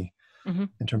reassure me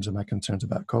in terms of my concerns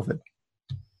about COVID.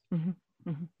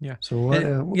 Yeah. So what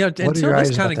are your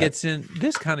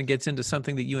this kind of gets into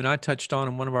something that you and I touched on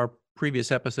in one of our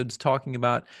previous episodes, talking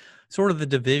about sort of the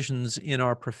divisions in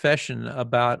our profession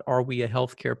about, are we a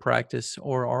healthcare practice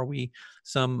or are we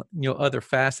some other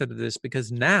facet of this?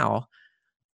 Because now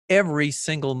every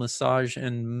single massage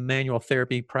and manual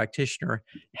therapy practitioner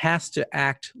has to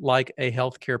act like a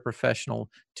healthcare professional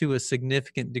to a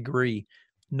significant degree,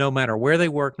 no matter where they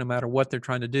work, no matter what they're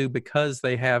trying to do, because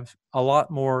they have a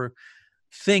lot more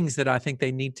things that I think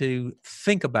they need to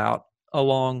think about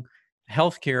along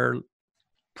healthcare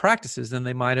practices than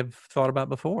they might have thought about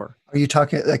before. Are you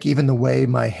talking like even the way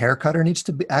my hair cutter needs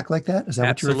to act like that? Is that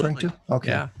Absolutely. What you're referring to? Okay.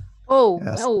 Yeah.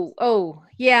 Oh,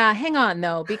 yeah. Hang on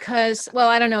though, because, well,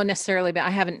 I don't know necessarily, but I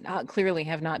haven't clearly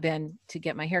have not been to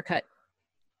get my hair cut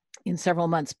in several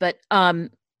months, but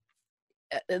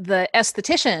the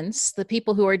estheticians, the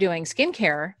people who are doing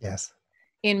skincare, Yes.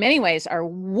 in many ways are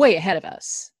way ahead of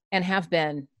us and have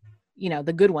been,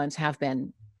 the good ones have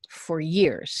been for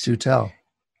years. Do tell.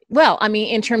 Well, I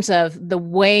mean, in terms of the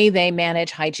way they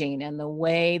manage hygiene and the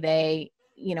way they,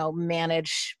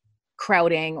 manage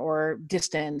crowding or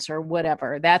distance or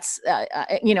whatever. That's,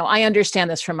 I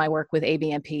understand this from my work with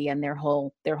ABMP and their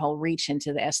whole reach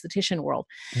into the esthetician world.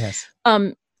 Yes.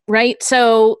 Right.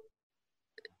 So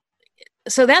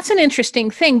that's an interesting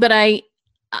thing, but I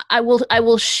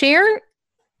will share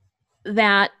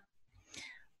that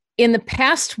in the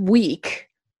past week,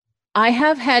 I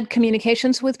have had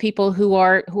communications with people who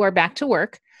are back to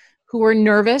work, who are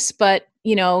nervous, but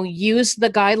use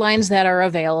the guidelines that are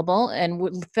available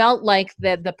and felt like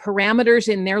that the parameters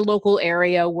in their local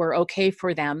area were okay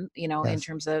for them, Yes. in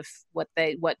terms of what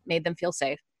made them feel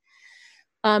safe.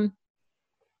 And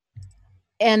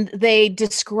they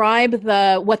describe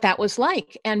what that was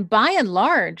like. And by and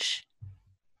large,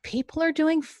 people are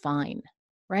doing fine,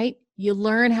 right? You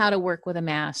learn how to work with a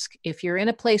mask. If you're in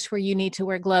a place where you need to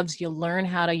wear gloves, you learn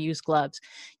how to use gloves.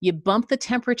 You bump the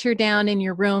temperature down in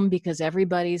your room because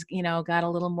everybody's, got a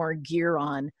little more gear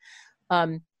on.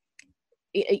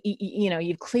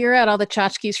 You clear out all the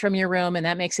tchotchkes from your room, and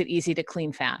that makes it easy to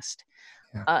clean fast.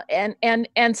 Yeah.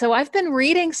 And so I've been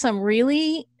reading some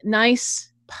really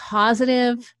nice,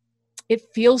 positive, it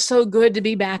feels so good to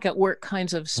be back at work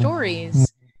kinds of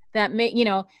stories that may,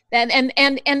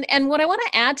 and what I want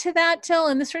to add to that, Till,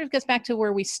 and this sort of gets back to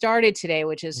where we started today,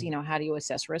 which is, how do you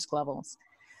assess risk levels?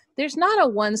 There's not a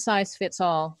one size fits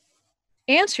all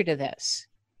answer to this,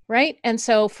 right? And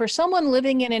so for someone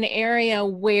living in an area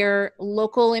where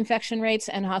local infection rates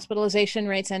and hospitalization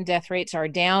rates and death rates are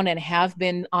down and have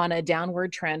been on a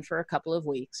downward trend for a couple of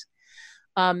weeks,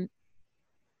 might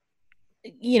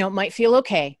feel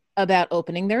okay about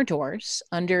opening their doors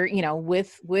under,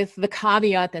 with the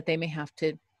caveat that they may have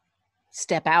to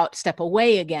step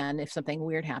away again if something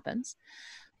weird happens.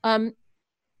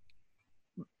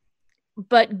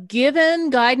 But given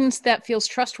guidance that feels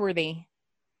trustworthy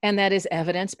and that is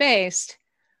evidence-based,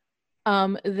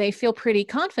 they feel pretty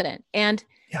confident. And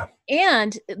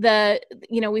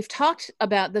we've talked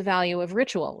about the value of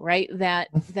ritual, right? That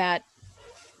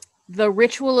the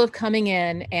ritual of coming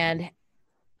in and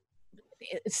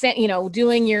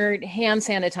doing your hand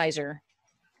sanitizer,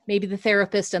 maybe the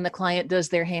therapist and the client does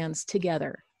their hands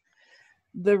together.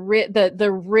 The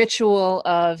ritual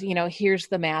of, here's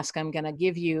the mask I'm going to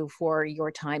give you for your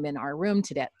time in our room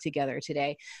together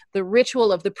today. The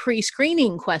ritual of the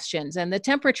pre-screening questions and the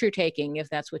temperature taking, if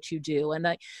that's what you do. And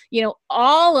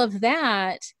all of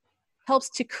that helps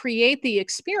to create the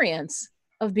experience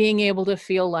of being able to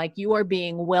feel like you are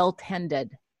being well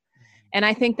tended. And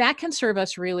I think that can serve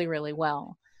us really, really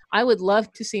well. I would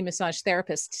love to see massage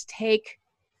therapists take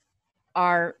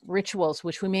our rituals,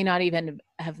 which we may not even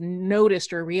have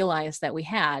noticed or realized that we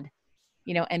had,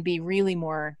 and be really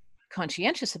more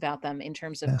conscientious about them in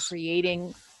terms of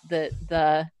creating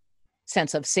the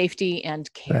sense of safety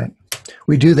and care. Right.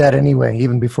 We do that anyway.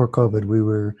 Even before COVID, we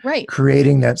were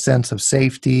creating that sense of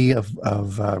safety, of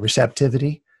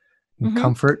receptivity, and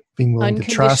comfort, being willing to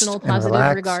trust and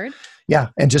relax. Regard. Yeah,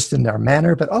 and just in our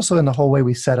manner, but also in the whole way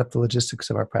we set up the logistics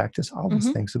of our practice, all those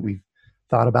things that we've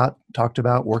thought about, talked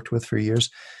about, worked with for years.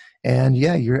 And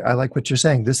I like what you're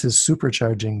saying. This is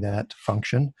supercharging that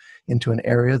function into an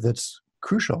area that's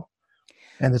crucial.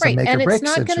 And it's a make or break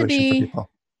situation for people.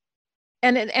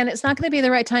 And it's not going to be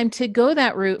the right time to go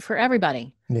that route for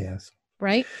everybody. Yes.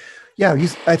 Right? Yeah,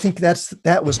 I think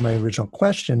that was my original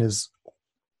question is,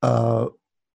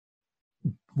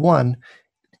 one,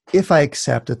 if I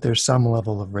accept that there's some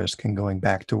level of risk in going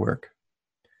back to work,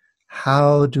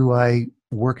 how do I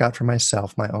work out for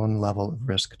myself my own level of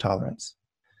risk tolerance?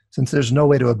 Since there's no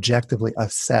way to objectively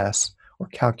assess or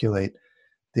calculate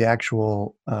the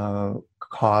actual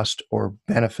cost or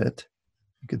benefit,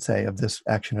 you could say, of this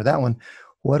action or that one,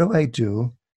 what do I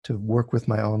do to work with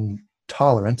my own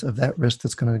tolerance of that risk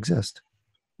that's going to exist?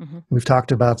 Mm-hmm. We've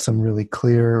talked about some really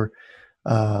clear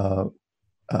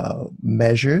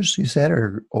measures, you said,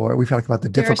 or we've talked about the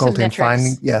difficulty in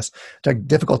finding,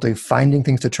 difficulty finding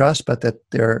things to trust, but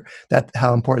that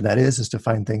how important that is to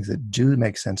find things that do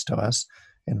make sense to us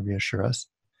and reassure us.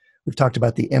 We've talked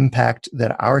about the impact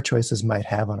that our choices might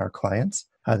have on our clients,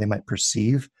 how they might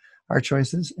perceive our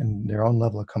choices and their own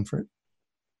level of comfort.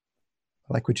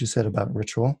 I like what you said about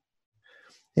ritual.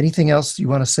 Anything else you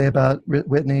want to say about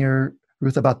Whitney or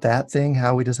Ruth about that thing,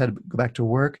 how we just had to go back to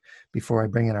work, before I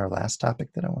bring in our last topic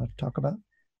that I want to talk about?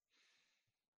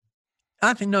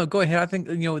 I think, no, go ahead. I think,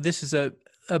 this is a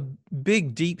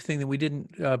big, deep thing that we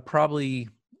didn't probably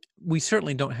we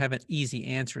certainly don't have an easy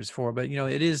answers for, but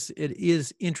it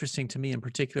is interesting to me in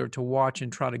particular to watch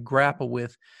and try to grapple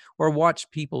with, or watch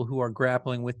people who are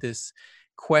grappling with this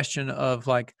question of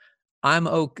like, I'm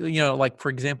okay, like for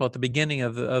example, at the beginning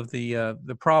of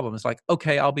the problem, it's like,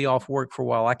 okay, I'll be off work for a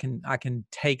while. I can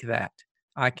take that.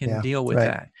 I can Yeah, deal with right.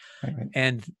 that. Right.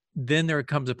 And then there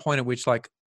comes a point at which like,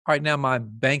 all right, now my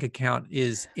bank account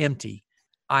is empty.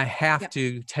 I have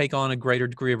to take on a greater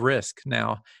degree of risk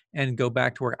now and go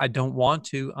back to work. I don't want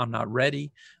to. I'm not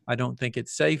ready. I don't think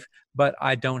it's safe, but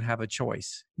I don't have a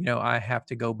choice. I have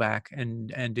to go back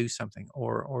and do something,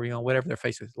 or whatever they're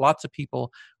faced with. Lots of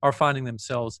people are finding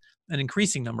themselves, an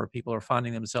increasing number of people are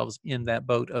finding themselves in that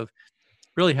boat of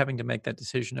really having to make that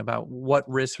decision about what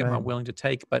risk That's am I right. willing to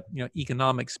take. But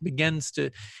economics begins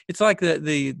to, it's like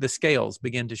the scales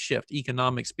begin to shift.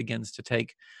 Economics begins to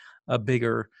take a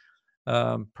bigger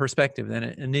perspective than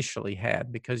it initially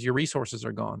had, because your resources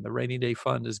are gone. The rainy day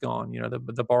fund is gone.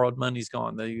 The borrowed money's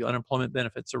gone. The unemployment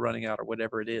benefits are running out, or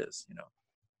whatever it is.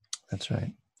 That's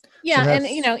right. Yeah, So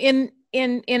and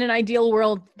in an ideal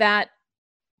world, that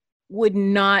would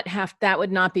not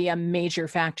be a major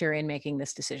factor in making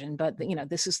this decision. But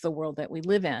this is the world that we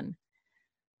live in.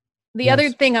 The Yes. other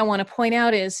thing I want to point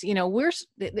out is, we're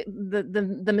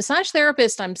the massage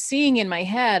therapist I'm seeing in my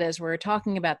head as we're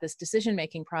talking about this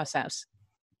decision-making process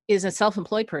is a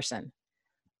self-employed person.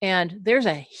 And there's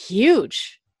a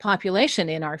huge population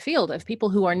in our field of people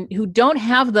who don't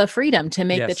have the freedom to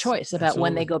make the Yes, choice about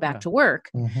when they absolutely. go back Yeah. to work.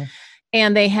 Mhm.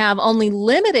 And they have only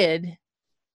limited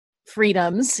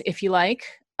freedoms, if you like,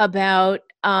 about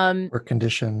Work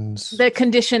conditions. the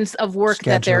conditions of work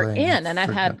that they're Scheduling, in. And I've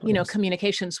for had, example, yes.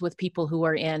 communications with people who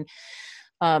are in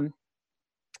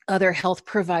other health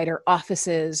provider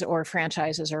offices or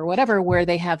franchises or whatever, where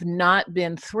they have not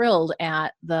been thrilled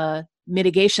at the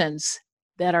mitigations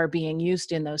that are being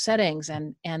used in those settings,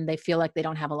 and they feel like they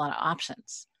don't have a lot of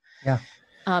options. Yeah.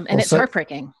 And Well, it's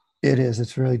heartbreaking. It is.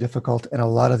 It's really difficult. And a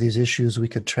lot of these issues we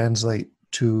could translate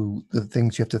to the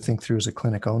things you have to think through as a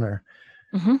clinic owner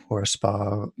Mm-hmm. or a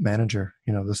spa manager.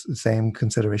 The same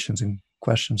considerations and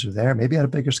questions are there, maybe at a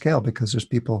bigger scale, because there's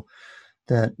people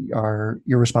that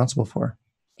you're responsible for.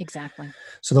 Exactly.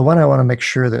 So the one I want to make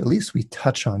sure that at least we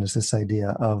touch on is this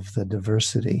idea of the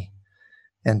diversity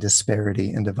and disparity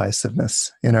and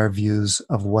divisiveness in our views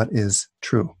of what is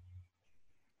true.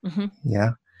 Mm-hmm.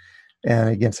 Yeah. And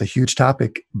again, it's a huge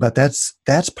topic, but that's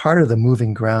part of the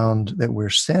moving ground that we're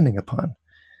standing upon.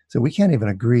 So we can't even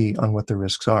agree on what the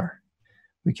risks are.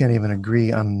 We can't even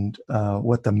agree on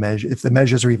what the measure, if the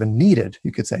measures are even needed.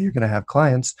 You could say you're going to have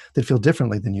clients that feel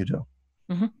differently than you do.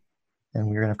 Mm-hmm. And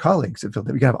we're going to have colleagues that feel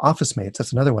that. We're going to have office mates.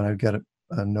 That's another one. I've got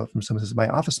a note from someone who says, my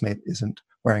office mate isn't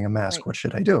wearing a mask. Right. What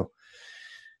should I do?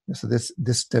 So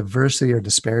this diversity or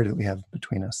disparity that we have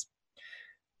between us.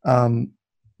 Do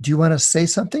you want to say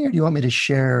something, or do you want me to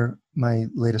share my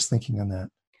latest thinking on that?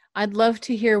 I'd love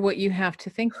to hear what you have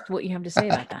to say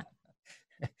about that.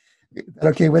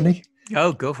 Okay, Whitney?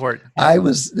 Oh, go for it.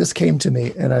 This came to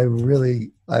me and I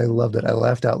loved it. I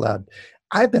laughed out loud.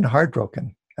 I've been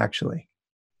heartbroken actually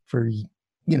for,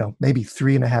 maybe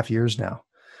 3.5 years now,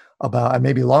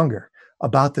 maybe longer,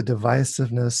 about the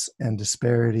divisiveness and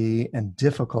disparity and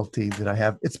difficulty that I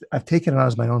have. I've taken it on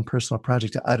as my own personal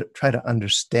project to try to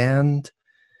understand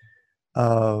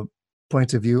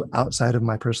points of view outside of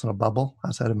my personal bubble,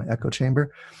 outside of my echo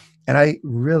chamber. And I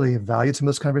really valued some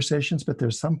of those conversations, but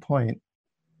there's some point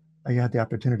I had the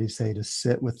opportunity, say, to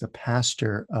sit with the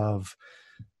pastor of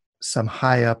some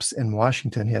high ups in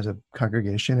Washington. He has a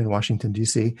congregation in Washington,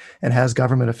 D.C., and has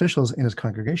government officials in his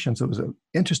congregation. So it was an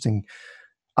interesting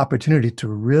opportunity to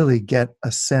really get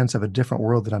a sense of a different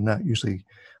world that I'm not usually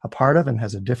a part of and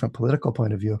has a different political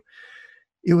point of view.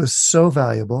 It was so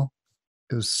valuable.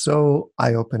 It was so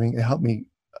eye-opening. It helped me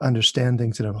understand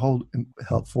things in a whole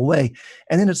helpful way.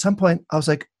 And then at some point, I was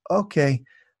like, okay,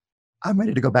 I'm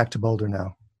ready to go back to Boulder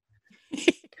now.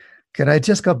 Can I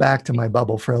just go back to my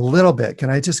bubble for a little bit? Can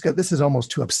I just go? This is almost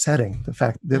too upsetting, the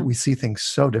fact that we see things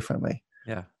so differently.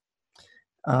 Yeah.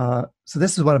 So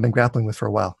this is what I've been grappling with for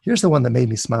a while. Here's the one that made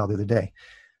me smile the other day.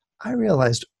 I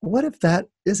realized, what if that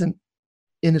isn't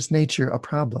in its nature a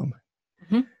problem?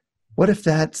 Mm-hmm. What if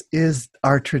that is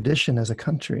our tradition as a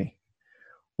country?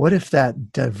 What if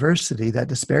that diversity, that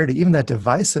disparity, even that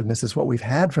divisiveness is what we've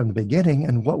had from the beginning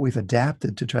and what we've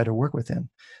adapted to try to work within?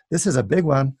 This is a big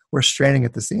one. We're straining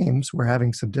at the seams. We're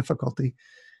having some difficulty.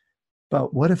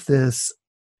 But what if this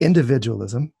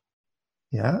individualism,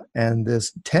 and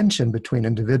this tension between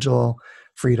individual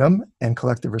freedom and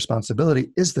collective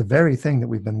responsibility is the very thing that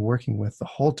we've been working with the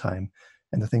whole time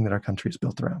and the thing that our country is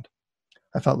built around?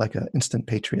 I felt like an instant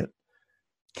patriot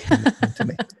to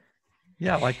me.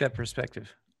 Yeah, I like that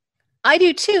perspective. I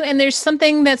do too. And there's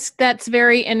something that's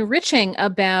very enriching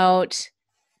about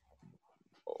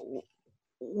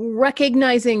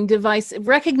recognizing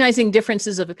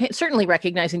differences of opinion, certainly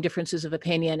recognizing differences of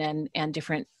opinion and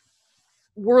different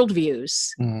worldviews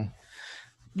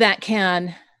that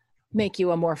can make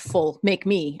you make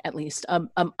me at least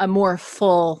a more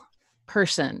full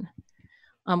person,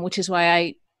 which is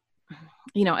why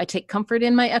I take comfort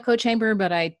in my echo chamber,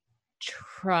 but I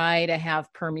try to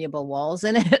have permeable walls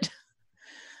in it.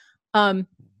 And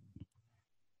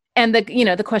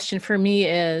the question for me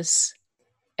is,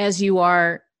 as you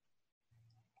are,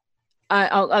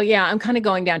 I'm kind of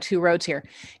going down two roads here.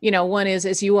 One is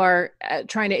as you are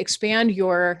trying to expand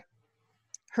your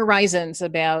horizons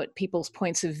about people's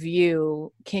points of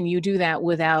view, can you do that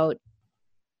without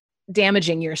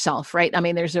damaging yourself, right? I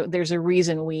mean, there's a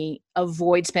reason we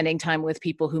avoid spending time with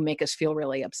people who make us feel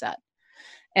really upset.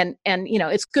 And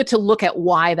it's good to look at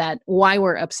why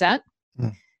we're upset.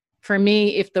 For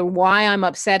me, if the why I'm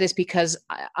upset is because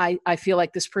I feel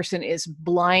like this person is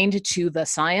blind to the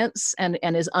science and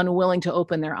is unwilling to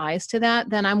open their eyes to that,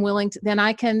 then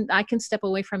I can step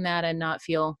away from that and not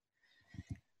feel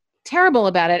terrible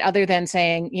about it, other than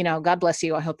saying, God bless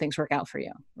you. I hope things work out for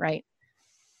you. Right.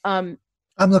 I'm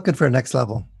looking for a next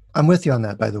level. I'm with you on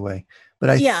that, by the way.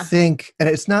 But I think, and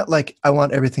it's not like I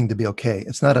want everything to be okay.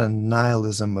 It's not a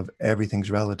nihilism of everything's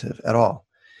relative at all.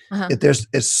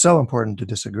 It's so important to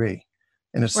disagree.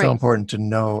 And it's so important to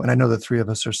know, and I know the three of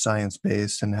us are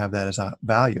science-based and have that as a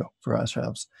value for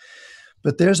ourselves.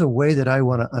 But there's a way that I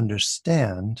want to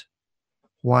understand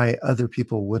why other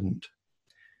people wouldn't.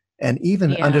 And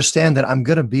even understand that I'm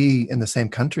going to be in the same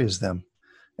country as them.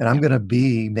 And I'm going to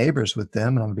be neighbors with them,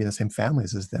 and I'm going to be in the same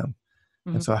families as them.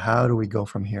 Mm-hmm. And so how do we go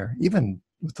from here, even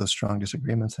with those strong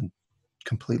disagreements and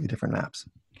completely different maps?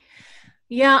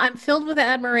 Yeah, I'm filled with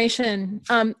admiration.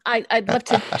 I'd love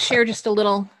to share just a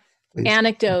little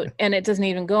anecdote, and it doesn't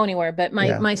even go anywhere. But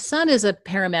my son is a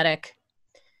paramedic.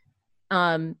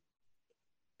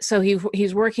 So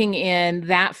he's working in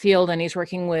that field, and he's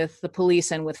working with the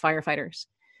police and with firefighters.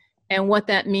 And what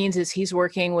that means is he's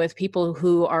working with people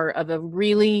who are of a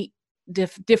really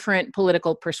different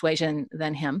political persuasion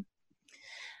than him.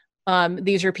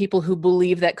 These are people who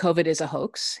believe that COVID is a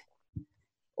hoax,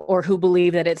 or who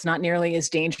believe that it's not nearly as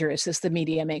dangerous as the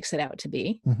media makes it out to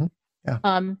be. Mm-hmm.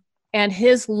 Yeah. And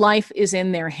his life is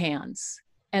in their hands.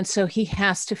 And so he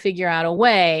has to figure out a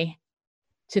way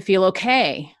to feel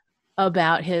okay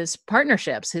about his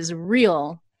partnerships, his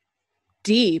real,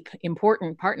 deep,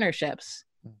 important partnerships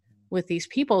with these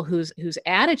people whose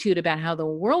attitude about how the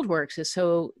world works is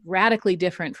so radically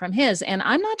different from his. And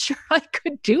I'm not sure I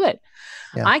could do it.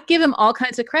 Yeah. I give him all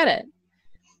kinds of credit.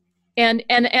 And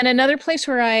another place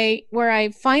where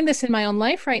I find this in my own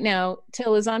life right now,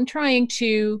 Till, is I'm trying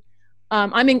to,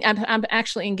 I'm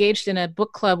actually engaged in a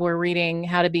book club. We're reading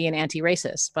How to Be an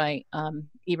Anti-Racist by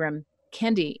Ibram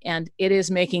Kendi, and it is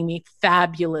making me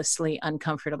fabulously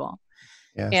uncomfortable.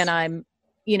 Yes. And I'm,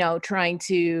 trying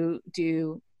to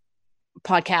do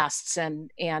podcasts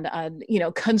and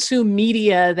consume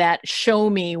media that show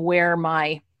me where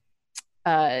my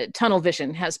tunnel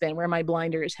vision has been, where my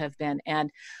blinders have been, and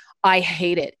I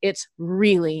hate it. It's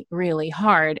really, really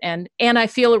hard, and I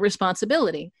feel a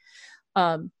responsibility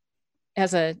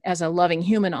as a loving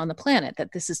human on the planet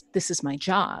that this is my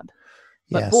job.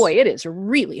 But boy, it is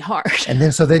really hard. And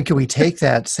then can we take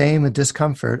that same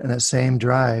discomfort and that same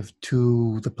drive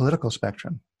to the political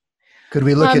spectrum? Could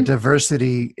we look at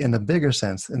diversity in a bigger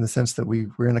sense, in the sense that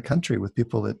we're in a country with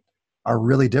people that are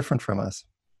really different from us?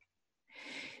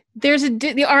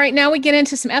 All right, now we get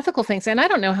into some ethical things, and I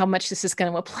don't know how much this is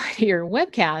going to apply to your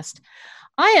webcast.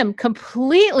 I am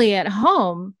completely at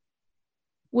home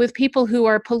with people who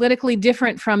are politically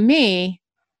different from me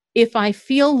if I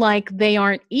feel like they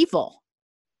aren't evil,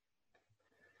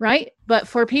 right? But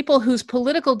for people whose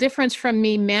political difference from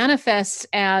me manifests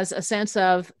as a sense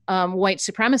of white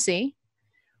supremacy,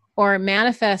 or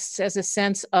manifests as a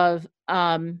sense of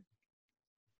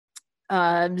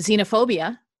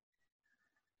xenophobia,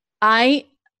 that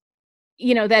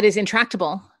is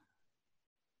intractable.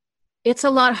 It's a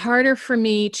lot harder for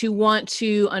me to want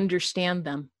to understand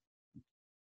them.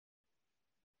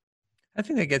 I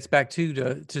think that gets back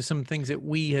to some things that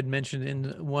we had mentioned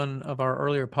in one of our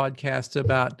earlier podcasts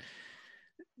about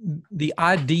the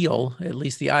ideal, at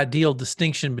least the ideal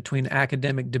distinction between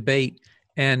academic debate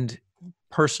and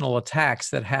personal attacks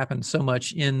that happen so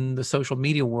much in the social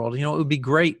media world. It would be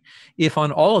great if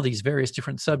on all of these various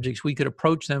different subjects, we could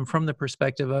approach them from the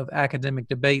perspective of academic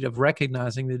debate, of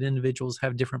recognizing that individuals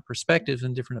have different perspectives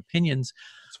and different opinions,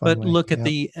 but look at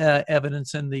the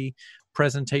evidence and the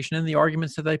presentation and the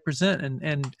arguments that they present,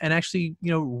 and actually,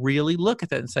 really look at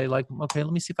that and say, like, okay,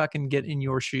 let me see if I can get in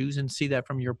your shoes and see that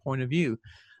from your point of view.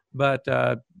 But,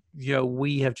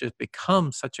 we have just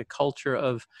become such a culture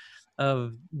of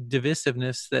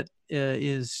divisiveness that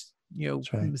is,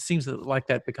 it seems like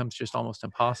that becomes just almost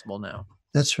impossible now.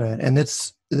 That's right. And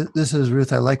this is,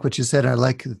 Ruth, I like what you said. I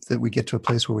like that we get to a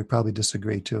place where we probably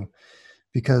disagree too,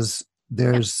 because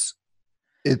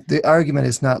the argument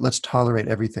is not, let's tolerate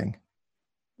everything.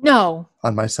 No.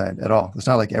 On my side at all. It's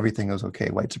not like everything is okay.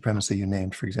 White supremacy, you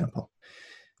named, for example.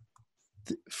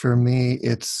 For me,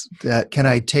 it's that, can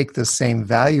I take the same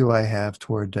value I have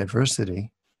toward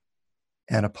diversity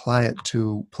and apply it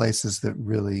to places that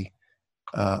really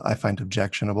I find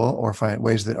objectionable, or find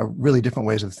ways that are really different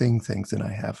ways of seeing things than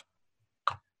I have,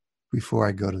 before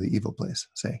I go to the evil place,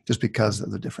 say, just because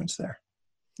of the difference there.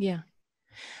 Yeah.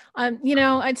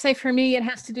 I'd say for me, it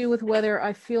has to do with whether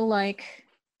I feel like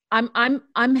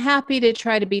I'm happy to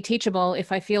try to be teachable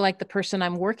if I feel like the person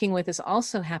I'm working with is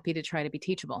also happy to try to be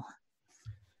teachable.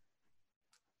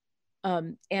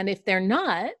 And if they're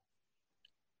not,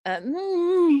 I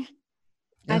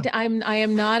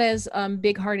am not as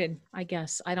big-hearted, I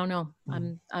guess. I don't know.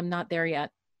 I'm not there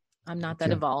yet. I'm not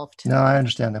that evolved. No, I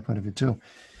understand that point of view too.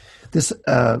 This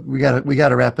we got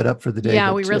to wrap it up for the day.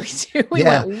 Yeah, we really do. We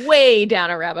went way down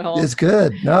a rabbit hole. It's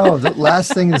good. No, the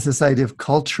last thing is this idea of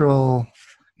cultural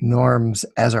norms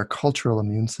as our cultural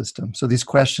immune system. So these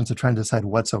questions of trying to decide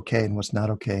what's okay and what's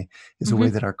not okay is a way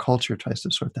that our culture tries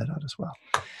to sort that out as well.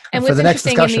 And what's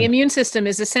interesting in the immune system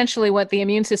is essentially what the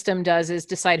immune system does is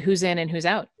decide who's in and who's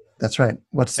out. That's right.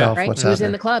 What's self, what's who's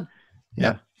in the club.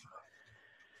 Yeah.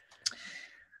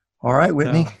 All right,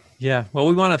 Whitney. Yeah. Well,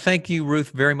 we want to thank you,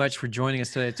 Ruth, very much for joining us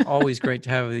today. It's always great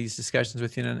to have these discussions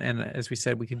with you. And as we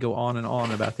said, we could go on and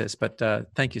on about this, but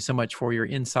thank you so much for your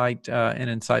insight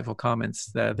and insightful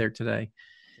comments there today.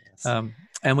 Yes.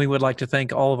 And we would like to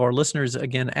thank all of our listeners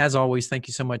again. As always, thank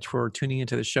you so much for tuning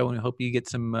into the show, and I hope you get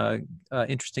some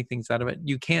interesting things out of it.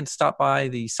 You can stop by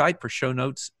the site for show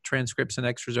notes, transcripts, and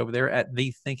extras over there at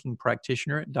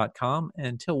thethinkingpractitioner.com.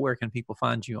 And Till, where can people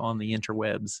find you on the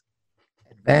interwebs?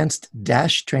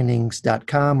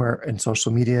 Advanced-trainings.com, or in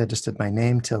social media, just at my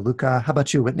name, Till Luca. How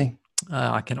about you, Whitney?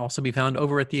 I can also be found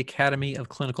over at the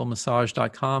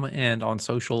academyofclinicalmassage.com and on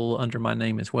social under my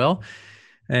name as well.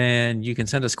 And you can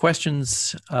send us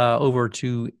questions over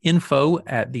to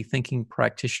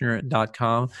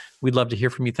info@thethinkingpractitioner.com. We'd love to hear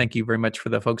from you. Thank you very much for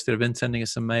the folks that have been sending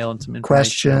us some mail and some information.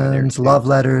 Questions, love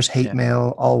letters, hate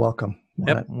mail, all welcome.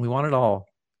 We want it all.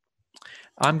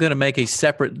 I'm going to make a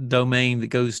separate domain that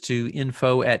goes to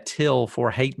info@till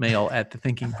for hate mail at the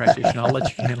Thinking Practitioner. I'll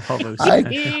let you handle all those.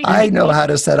 I know how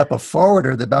to set up a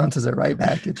forwarder that bounces it right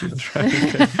back at you. That's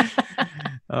right.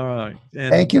 All right.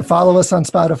 Thank you. Follow us on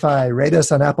Spotify, rate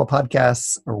us on Apple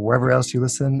Podcasts, or wherever else you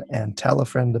listen, and tell a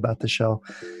friend about the show.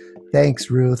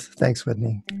 Thanks, Ruth. Thanks,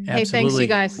 Whitney. Hey, thanks, you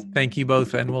guys. Thank you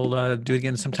both. And we'll do it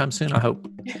again sometime soon, I hope.